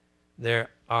 There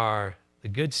are the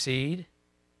good seed,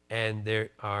 and there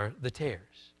are the tares.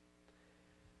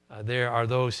 There are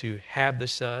those who have the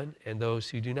Son and those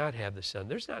who do not have the Son.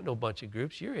 There's not no bunch of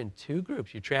groups. You're in two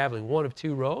groups. You're traveling one of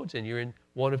two roads, and you're in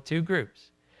one of two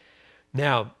groups.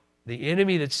 Now, the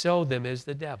enemy that sowed them is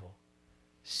the devil.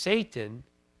 Satan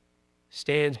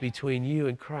stands between you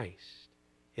and Christ.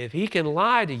 If he can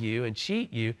lie to you and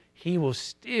cheat you, he will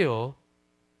steal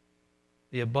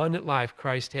the abundant life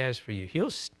Christ has for you.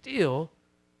 He'll steal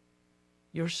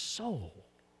your soul.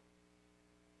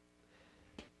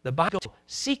 The Bible,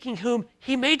 seeking whom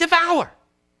he may devour.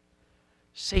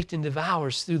 Satan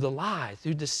devours through the lie,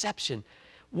 through deception,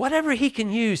 whatever he can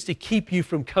use to keep you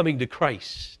from coming to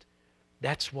Christ.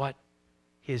 That's what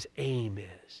his aim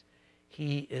is.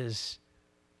 He is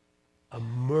a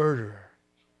murderer.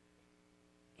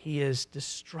 He is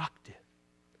destructive.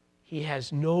 He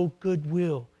has no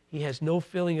goodwill. He has no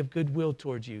feeling of goodwill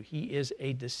towards you. He is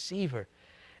a deceiver.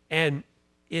 And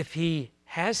if he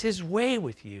has his way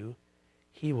with you,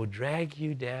 he will drag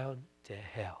you down to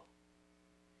hell.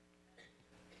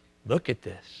 Look at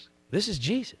this. This is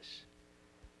Jesus.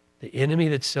 The enemy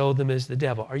that sowed them is the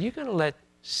devil. Are you going to let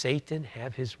Satan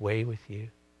have his way with you?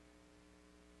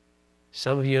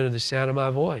 Some of you under the sound of my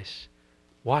voice,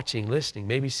 watching, listening,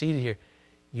 maybe seated here,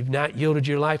 you've not yielded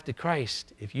your life to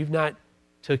Christ. If you've not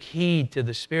took heed to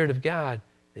the Spirit of God,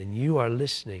 then you are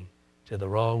listening to the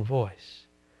wrong voice.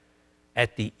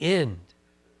 At the end,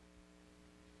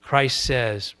 Christ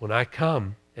says, when I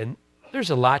come, and there's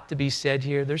a lot to be said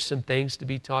here, there's some things to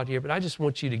be taught here, but I just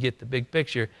want you to get the big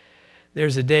picture.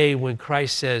 There's a day when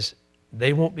Christ says,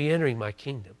 they won't be entering my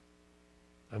kingdom.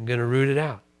 I'm going to root it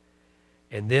out.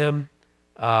 And them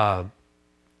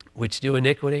which do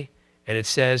iniquity, and it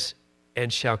says,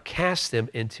 and shall cast them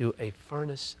into a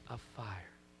furnace of fire.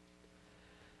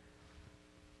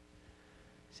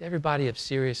 Is everybody of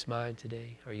serious mind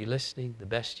today? Are you listening the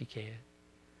best you can?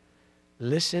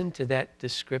 Listen to that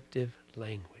descriptive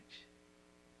language.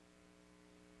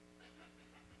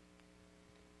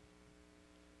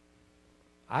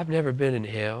 I've never been in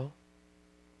hell,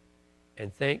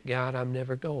 and thank God I'm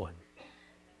never going.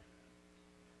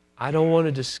 I don't want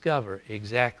to discover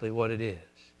exactly what it is.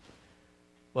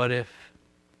 But if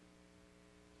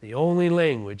the only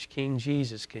language King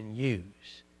Jesus can use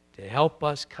to help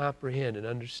us comprehend and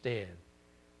understand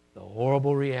the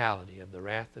horrible reality of the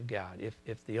wrath of God,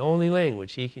 if the only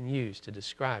language he can use to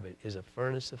describe it is a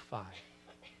furnace of fire,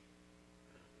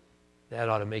 that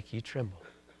ought to make you tremble.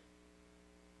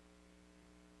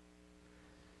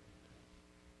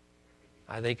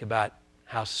 I think about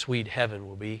how sweet heaven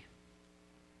will be.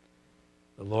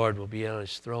 The Lord will be on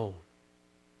his throne.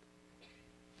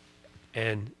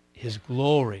 And his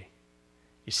glory.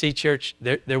 You see, church,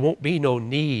 there won't be no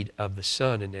need of the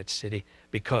sun in that city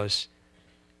because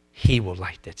he will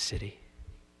light that city.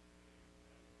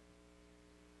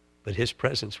 But his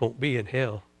presence won't be in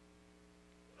hell.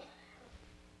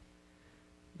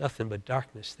 Nothing but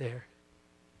darkness there.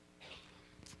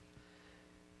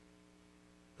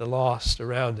 The lost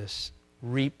around us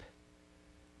reap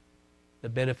the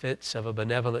benefits of a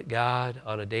benevolent God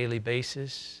on a daily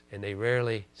basis, and they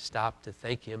rarely stop to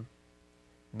thank him.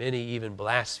 Many even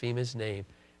blaspheme his name,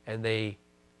 and they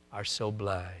are so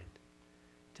blind.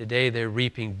 Today they're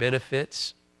reaping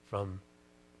benefits from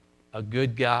a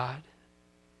good God,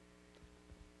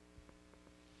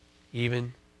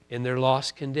 even in their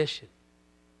lost condition.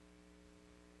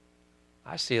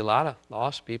 I see a lot of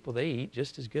lost people, they eat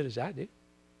just as good as I do.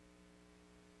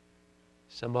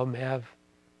 Some of them have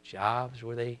jobs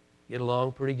where they get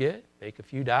along pretty good, make a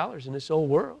few dollars in this old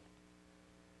world.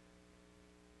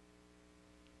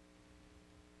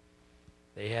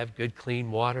 They have good,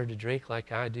 clean water to drink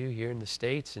like I do here in the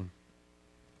States, and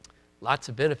lots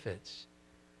of benefits.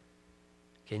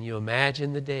 Can you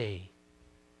imagine the day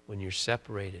when you're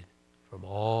separated from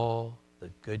all the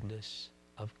goodness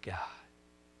of God?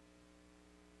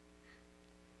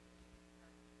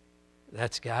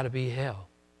 That's got to be hell,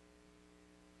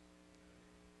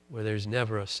 where there's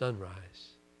never a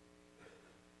sunrise.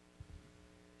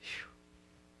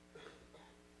 Whew.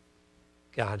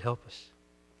 God help us.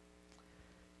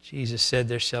 Jesus said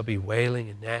there shall be wailing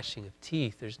and gnashing of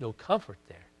teeth. There's no comfort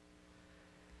there.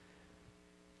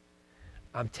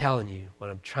 I'm telling you, what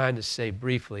I'm trying to say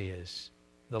briefly is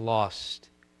the lost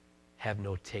have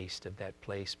no taste of that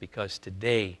place, because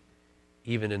today,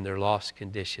 even in their lost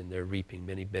condition, they're reaping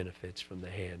many benefits from the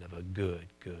hand of a good,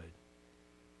 good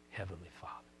Heavenly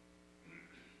Father.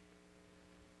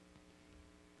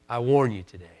 I warn you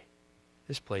today,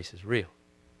 this place is real.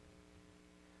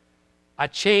 I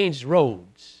changed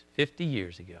roads 50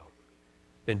 years ago.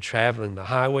 Been traveling the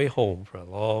highway home for a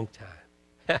long time.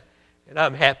 And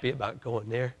I'm happy about going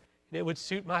there. And it would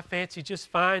suit my fancy just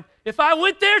fine if I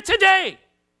went there today.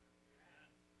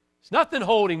 There's nothing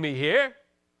holding me here.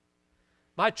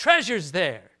 My treasure's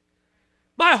there.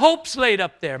 My hope's laid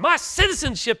up there. My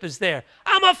citizenship is there.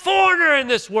 I'm a foreigner in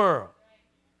this world.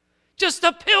 Just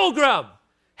a pilgrim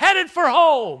headed for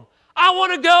home. I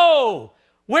want to go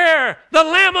where the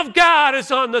Lamb of God is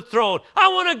on the throne. I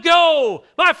want to go,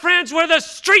 my friends, where the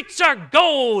streets are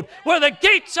gold, where the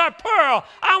gates are pearl.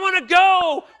 I want to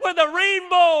go where the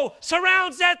rainbow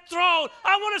surrounds that throne.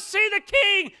 I want to see the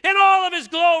King in all of his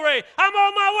glory. I'm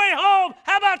on my way home.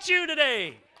 How about you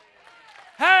today?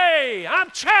 Hey, I'm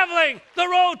traveling the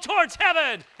road towards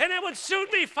heaven, and it would suit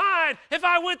me fine if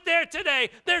I went there today.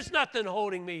 There's nothing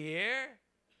holding me here.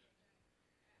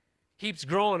 Keeps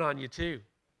growing on you too.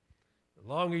 The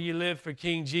longer you live for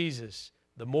King Jesus,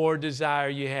 the more desire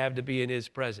you have to be in his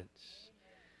presence.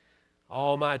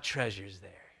 All my treasures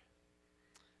there.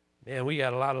 Man, we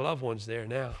got a lot of loved ones there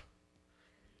now.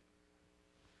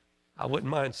 I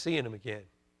wouldn't mind seeing them again.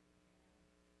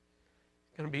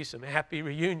 Going to be some happy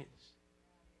reunions.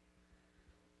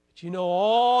 But you know,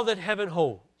 all that heaven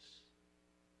holds,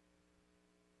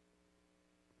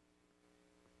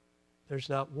 there's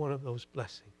not one of those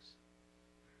blessings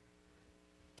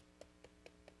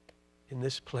in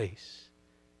this place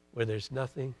where there's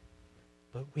nothing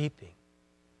but weeping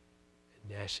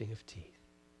and gnashing of teeth.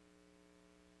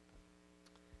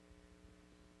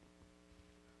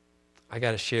 I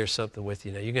got to share something with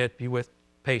you now. You're going to have to be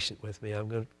patient with me. I'm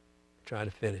going to try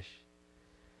to finish.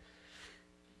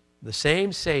 The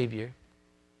same Savior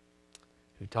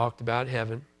who talked about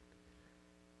heaven,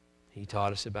 he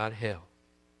taught us about hell.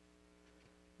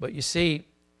 But you see,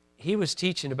 he was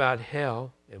teaching about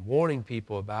hell and warning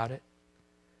people about it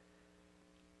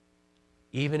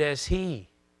even as he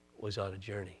was on a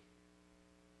journey.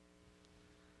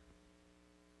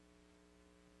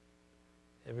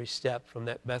 Every step from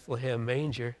that Bethlehem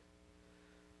manger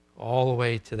all the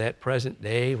way to that present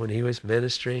day when he was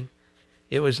ministering,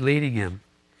 it was leading him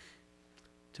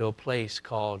to a place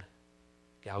called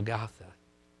Golgotha.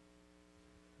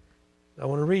 I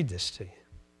want to read this to you.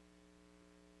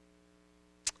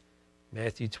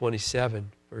 Matthew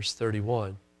 27, verse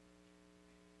 31.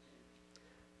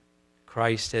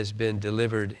 Christ has been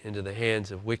delivered into the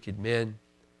hands of wicked men.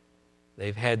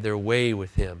 They've had their way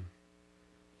with him.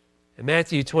 And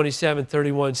Matthew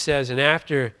 27:31 says, and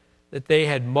after that they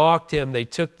had mocked him, they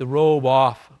took the robe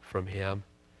off from him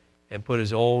and put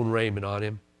his own raiment on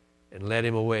him and led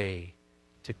him away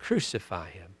to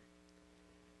crucify him.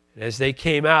 And as they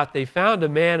came out, they found a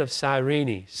man of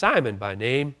Cyrene, Simon by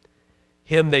name.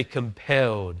 Him they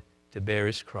compelled to bear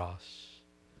his cross.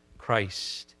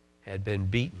 Christ had been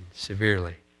beaten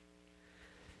severely.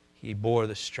 He bore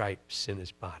the stripes in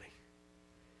his body.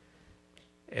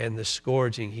 And the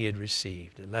scourging he had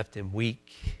received, it left him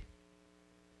weak.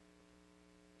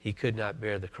 He could not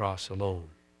bear the cross alone.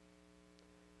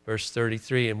 Verse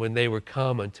 33, and when they were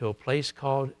come unto a place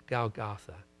called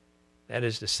Golgotha, that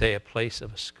is to say, a place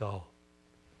of a skull,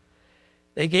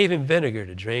 they gave him vinegar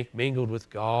to drink, mingled with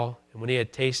gall, and when he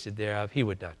had tasted thereof, he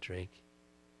would not drink.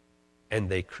 And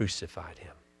they crucified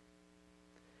him.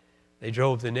 They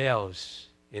drove the nails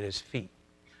in his feet.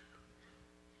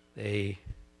 They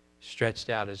stretched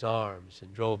out his arms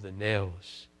and drove the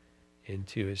nails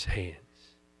into his hands.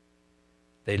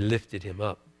 They lifted him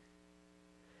up.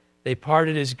 They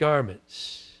parted his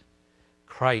garments.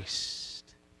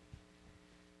 Christ,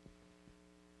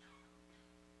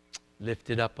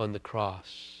 lifted up on the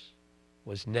cross,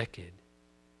 was naked,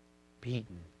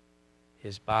 beaten,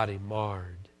 his body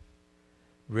marred,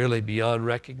 really beyond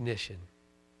recognition.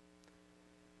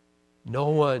 No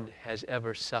one has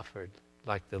ever suffered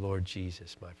like the Lord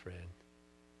Jesus, my friend.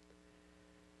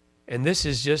 And this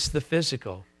is just the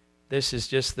physical. This is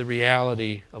just the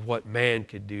reality of what man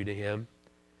could do to him.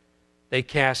 They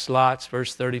cast lots,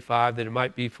 verse 35, that it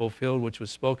might be fulfilled which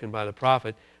was spoken by the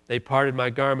prophet. They parted my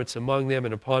garments among them,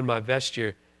 and upon my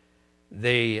vesture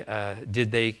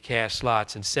did they cast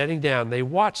lots. And sitting down, they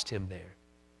watched him there,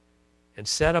 and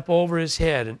set up over his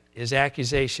head his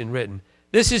accusation written,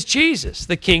 "This is Jesus,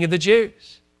 the King of the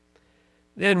Jews."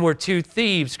 Then were two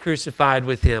thieves crucified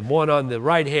with him, one on the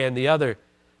right hand,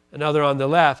 another on the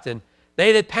left. And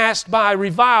they that passed by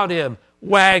reviled him,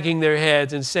 wagging their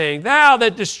heads and saying, "Thou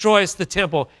that destroyest the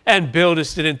temple and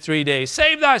buildest it in 3 days,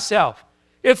 save thyself.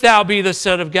 If thou be the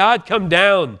Son of God, come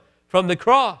down from the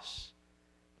cross."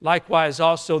 Likewise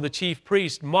also the chief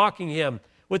priest, mocking him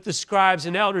with the scribes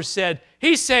and elders, said,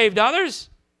 "He saved others,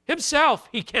 himself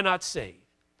he cannot save.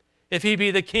 If he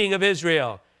be the King of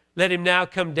Israel, let him now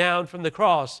come down from the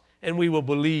cross, and we will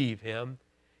believe him.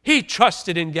 He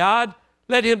trusted in God.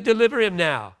 Let him deliver him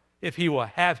now, if he will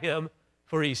have him.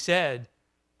 For he said,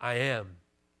 I am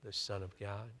the Son of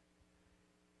God."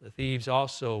 The thieves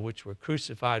also, which were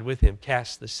crucified with him,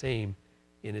 cast the same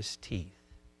in his teeth.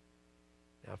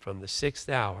 Now from the 6th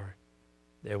hour,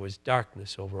 there was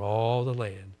darkness over all the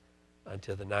land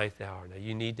until the 9th hour. Now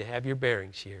you need to have your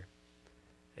bearings here,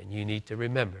 and you need to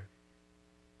remember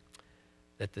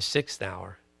that the 6th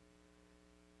hour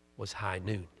was high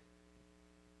noon.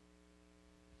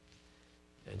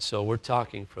 And so we're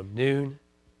talking from noon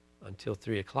until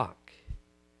 3 o'clock.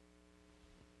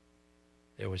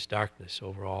 There was darkness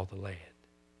over all the land.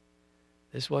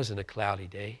 This wasn't a cloudy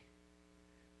day.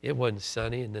 It wasn't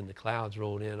sunny and then the clouds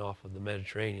rolled in off of the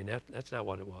Mediterranean. That's not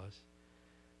what it was.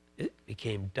 It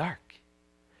became dark.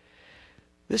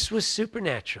 This was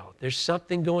supernatural. There's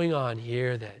something going on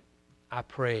here that I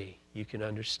pray you can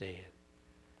understand.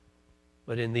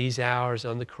 But in these hours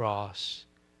on the cross,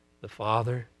 the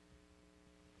Father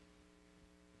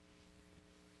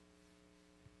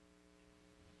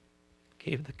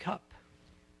gave the cup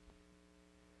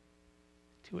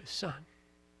to his Son.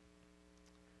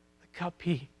 The cup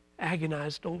he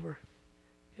agonized over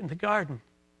in the garden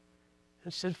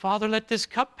and said, "Father, let this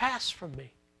cup pass from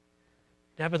me.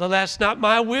 Nevertheless, not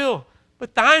my will,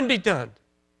 but thine be done."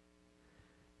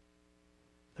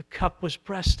 The cup was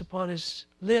pressed upon his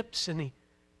lips and he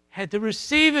had to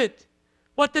receive it.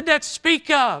 What did that speak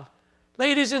of?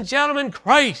 Ladies and gentlemen,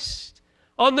 Christ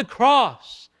on the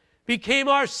cross became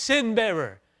our sin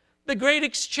bearer. The great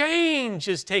exchange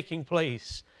is taking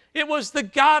place. It was the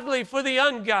godly for the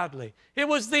ungodly. It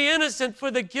was the innocent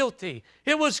for the guilty.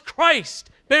 It was Christ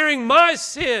bearing my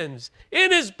sins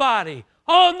in his body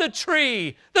on the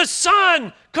tree. The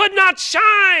sun could not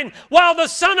shine while the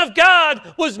Son of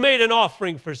God was made an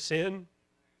offering for sin.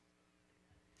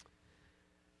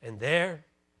 And there,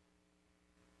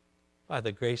 by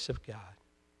the grace of God,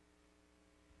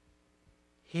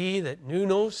 he that knew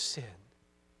no sin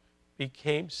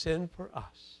became sin for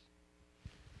us,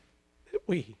 that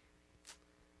we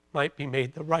might be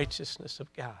made the righteousness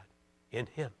of God in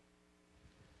him.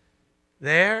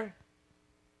 There,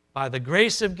 by the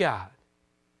grace of God,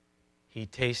 he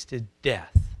tasted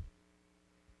death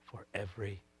for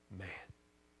every man.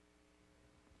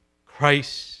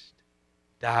 Christ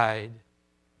died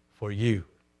for you.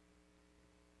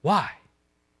 Why?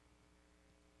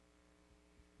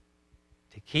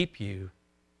 To keep you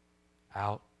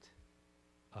out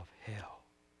of hell.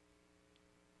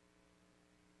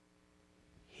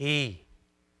 He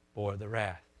bore the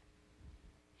wrath.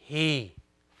 He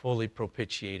fully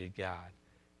propitiated God.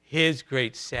 His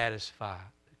great sacrifice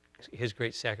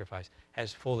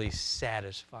has fully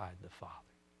satisfied the Father.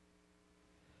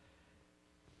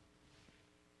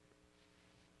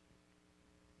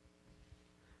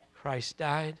 Christ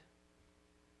died.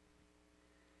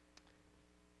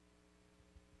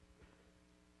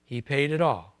 He paid it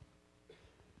all.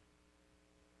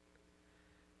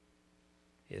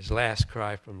 His last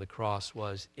cry from the cross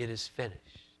was, "It is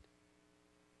finished."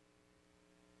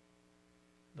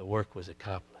 The work was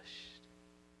accomplished.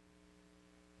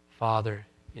 Father,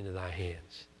 into thy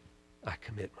hands I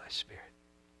commit my spirit.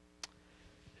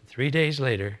 And 3 days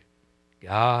later,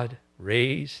 God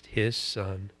raised his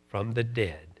Son from the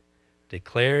dead,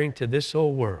 declaring to this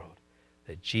whole world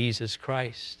that Jesus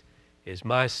Christ is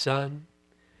my Son.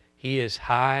 He is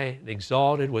high and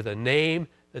exalted with a name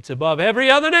that's above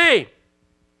every other name.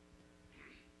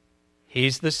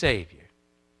 He's the Savior.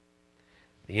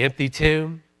 The empty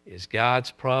tomb is God's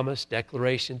promised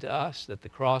declaration to us that the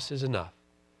cross is enough.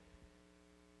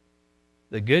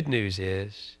 The good news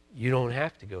is you don't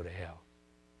have to go to hell.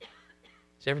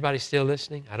 Is everybody still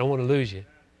listening? I don't want to lose you.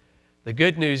 The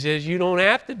good news is you don't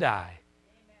have to die.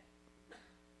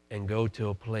 and go to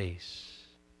a place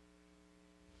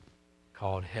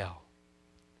called hell.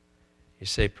 You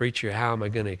say, preacher, how am I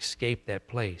going to escape that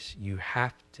place? You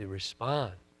have to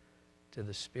respond to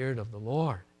the Spirit of the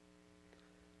Lord.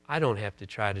 I don't have to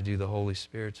try to do the Holy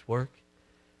Spirit's work.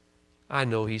 I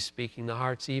know He's speaking to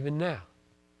hearts even now.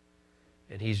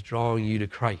 And He's drawing you to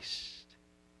Christ.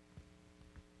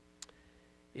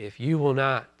 If you will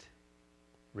not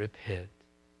repent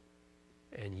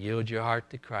and yield your heart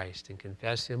to Christ and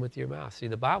confess Him with your mouth. See,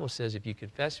 the Bible says if you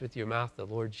confess with your mouth the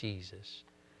Lord Jesus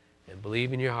and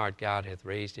believe in your heart God hath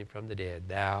raised Him from the dead,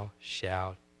 thou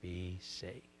shalt be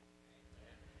saved.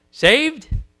 Saved?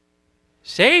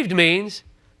 Saved means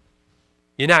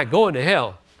you're not going to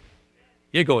hell.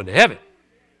 You're going to heaven.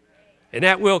 And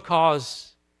that will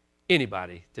cause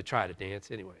anybody to try to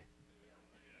dance anyway.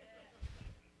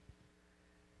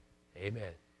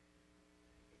 Amen.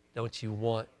 Don't you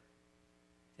want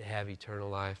to have eternal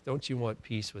life? Don't you want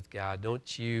peace with God?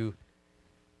 Don't you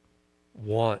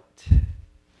want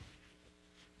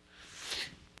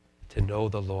to know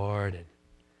the Lord? And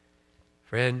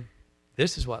friend,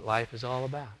 this is what life is all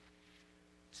about.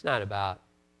 It's not about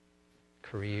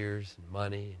careers and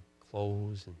money and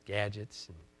clothes and gadgets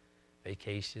and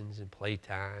vacations and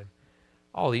playtime.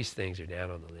 All these things are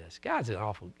down on the list.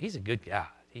 He's a good God.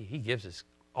 He gives us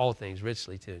all things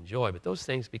richly to enjoy, but those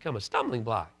things become a stumbling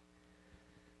block.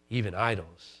 Even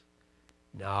idols.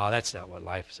 No, that's not what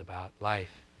life is about.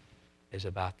 Life is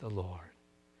about the Lord.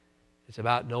 It's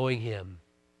about knowing Him.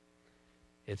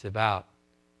 It's about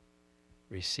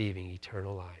receiving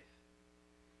eternal life.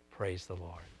 Praise the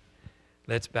Lord.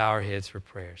 Let's bow our heads for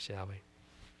prayer, shall we?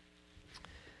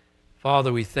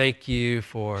 Father, we thank You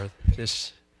for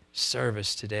this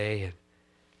service today. And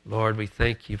Lord, we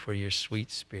thank You for Your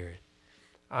sweet Spirit.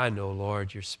 I know,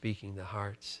 Lord, You're speaking to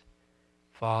hearts.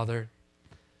 Father,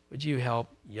 would You help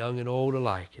young and old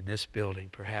alike in this building?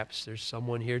 Perhaps there's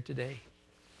someone here today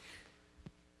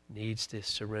needs to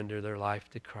surrender their life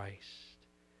to Christ.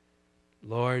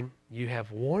 Lord, You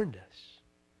have warned us.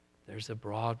 There's a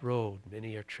broad road.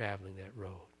 Many are traveling that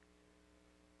road.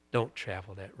 Don't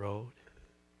travel that road.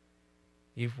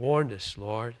 You've warned us,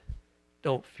 Lord.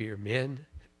 Don't fear men.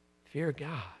 Fear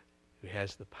God, who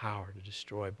has the power to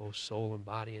destroy both soul and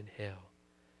body in hell.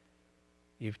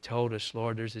 You've told us,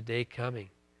 Lord, there's a day coming,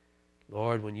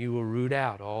 Lord, when You will root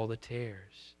out all the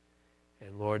tares.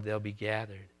 And Lord, they'll be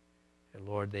gathered. And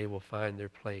Lord, they will find their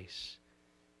place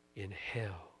in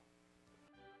hell.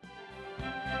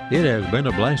 It has been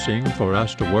a blessing for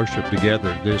us to worship together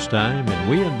at this time, and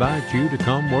we invite you to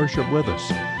come worship with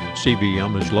us.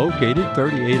 CBM is located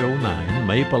 3809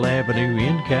 Maple Avenue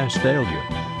in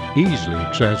Castalia, easily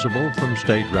accessible from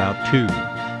State Route 2.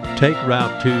 Take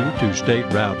Route 2 to State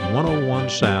Route 101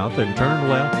 South and turn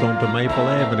left onto Maple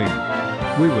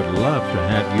Avenue. We would love to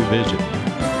have you visit.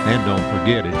 And don't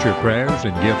forget, it's your prayers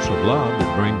and gifts of love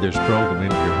that bring this program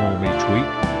into your home each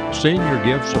week. Send your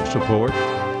gifts of support,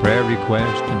 prayer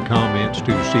requests, and comments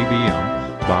to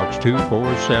CBM, Box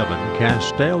 247,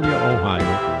 Castalia,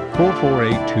 Ohio,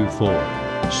 44824.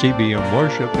 CBM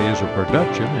Worship is a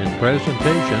production and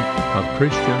presentation of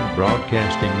Christian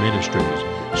Broadcasting Ministries.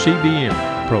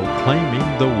 CBM,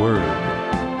 proclaiming the Word.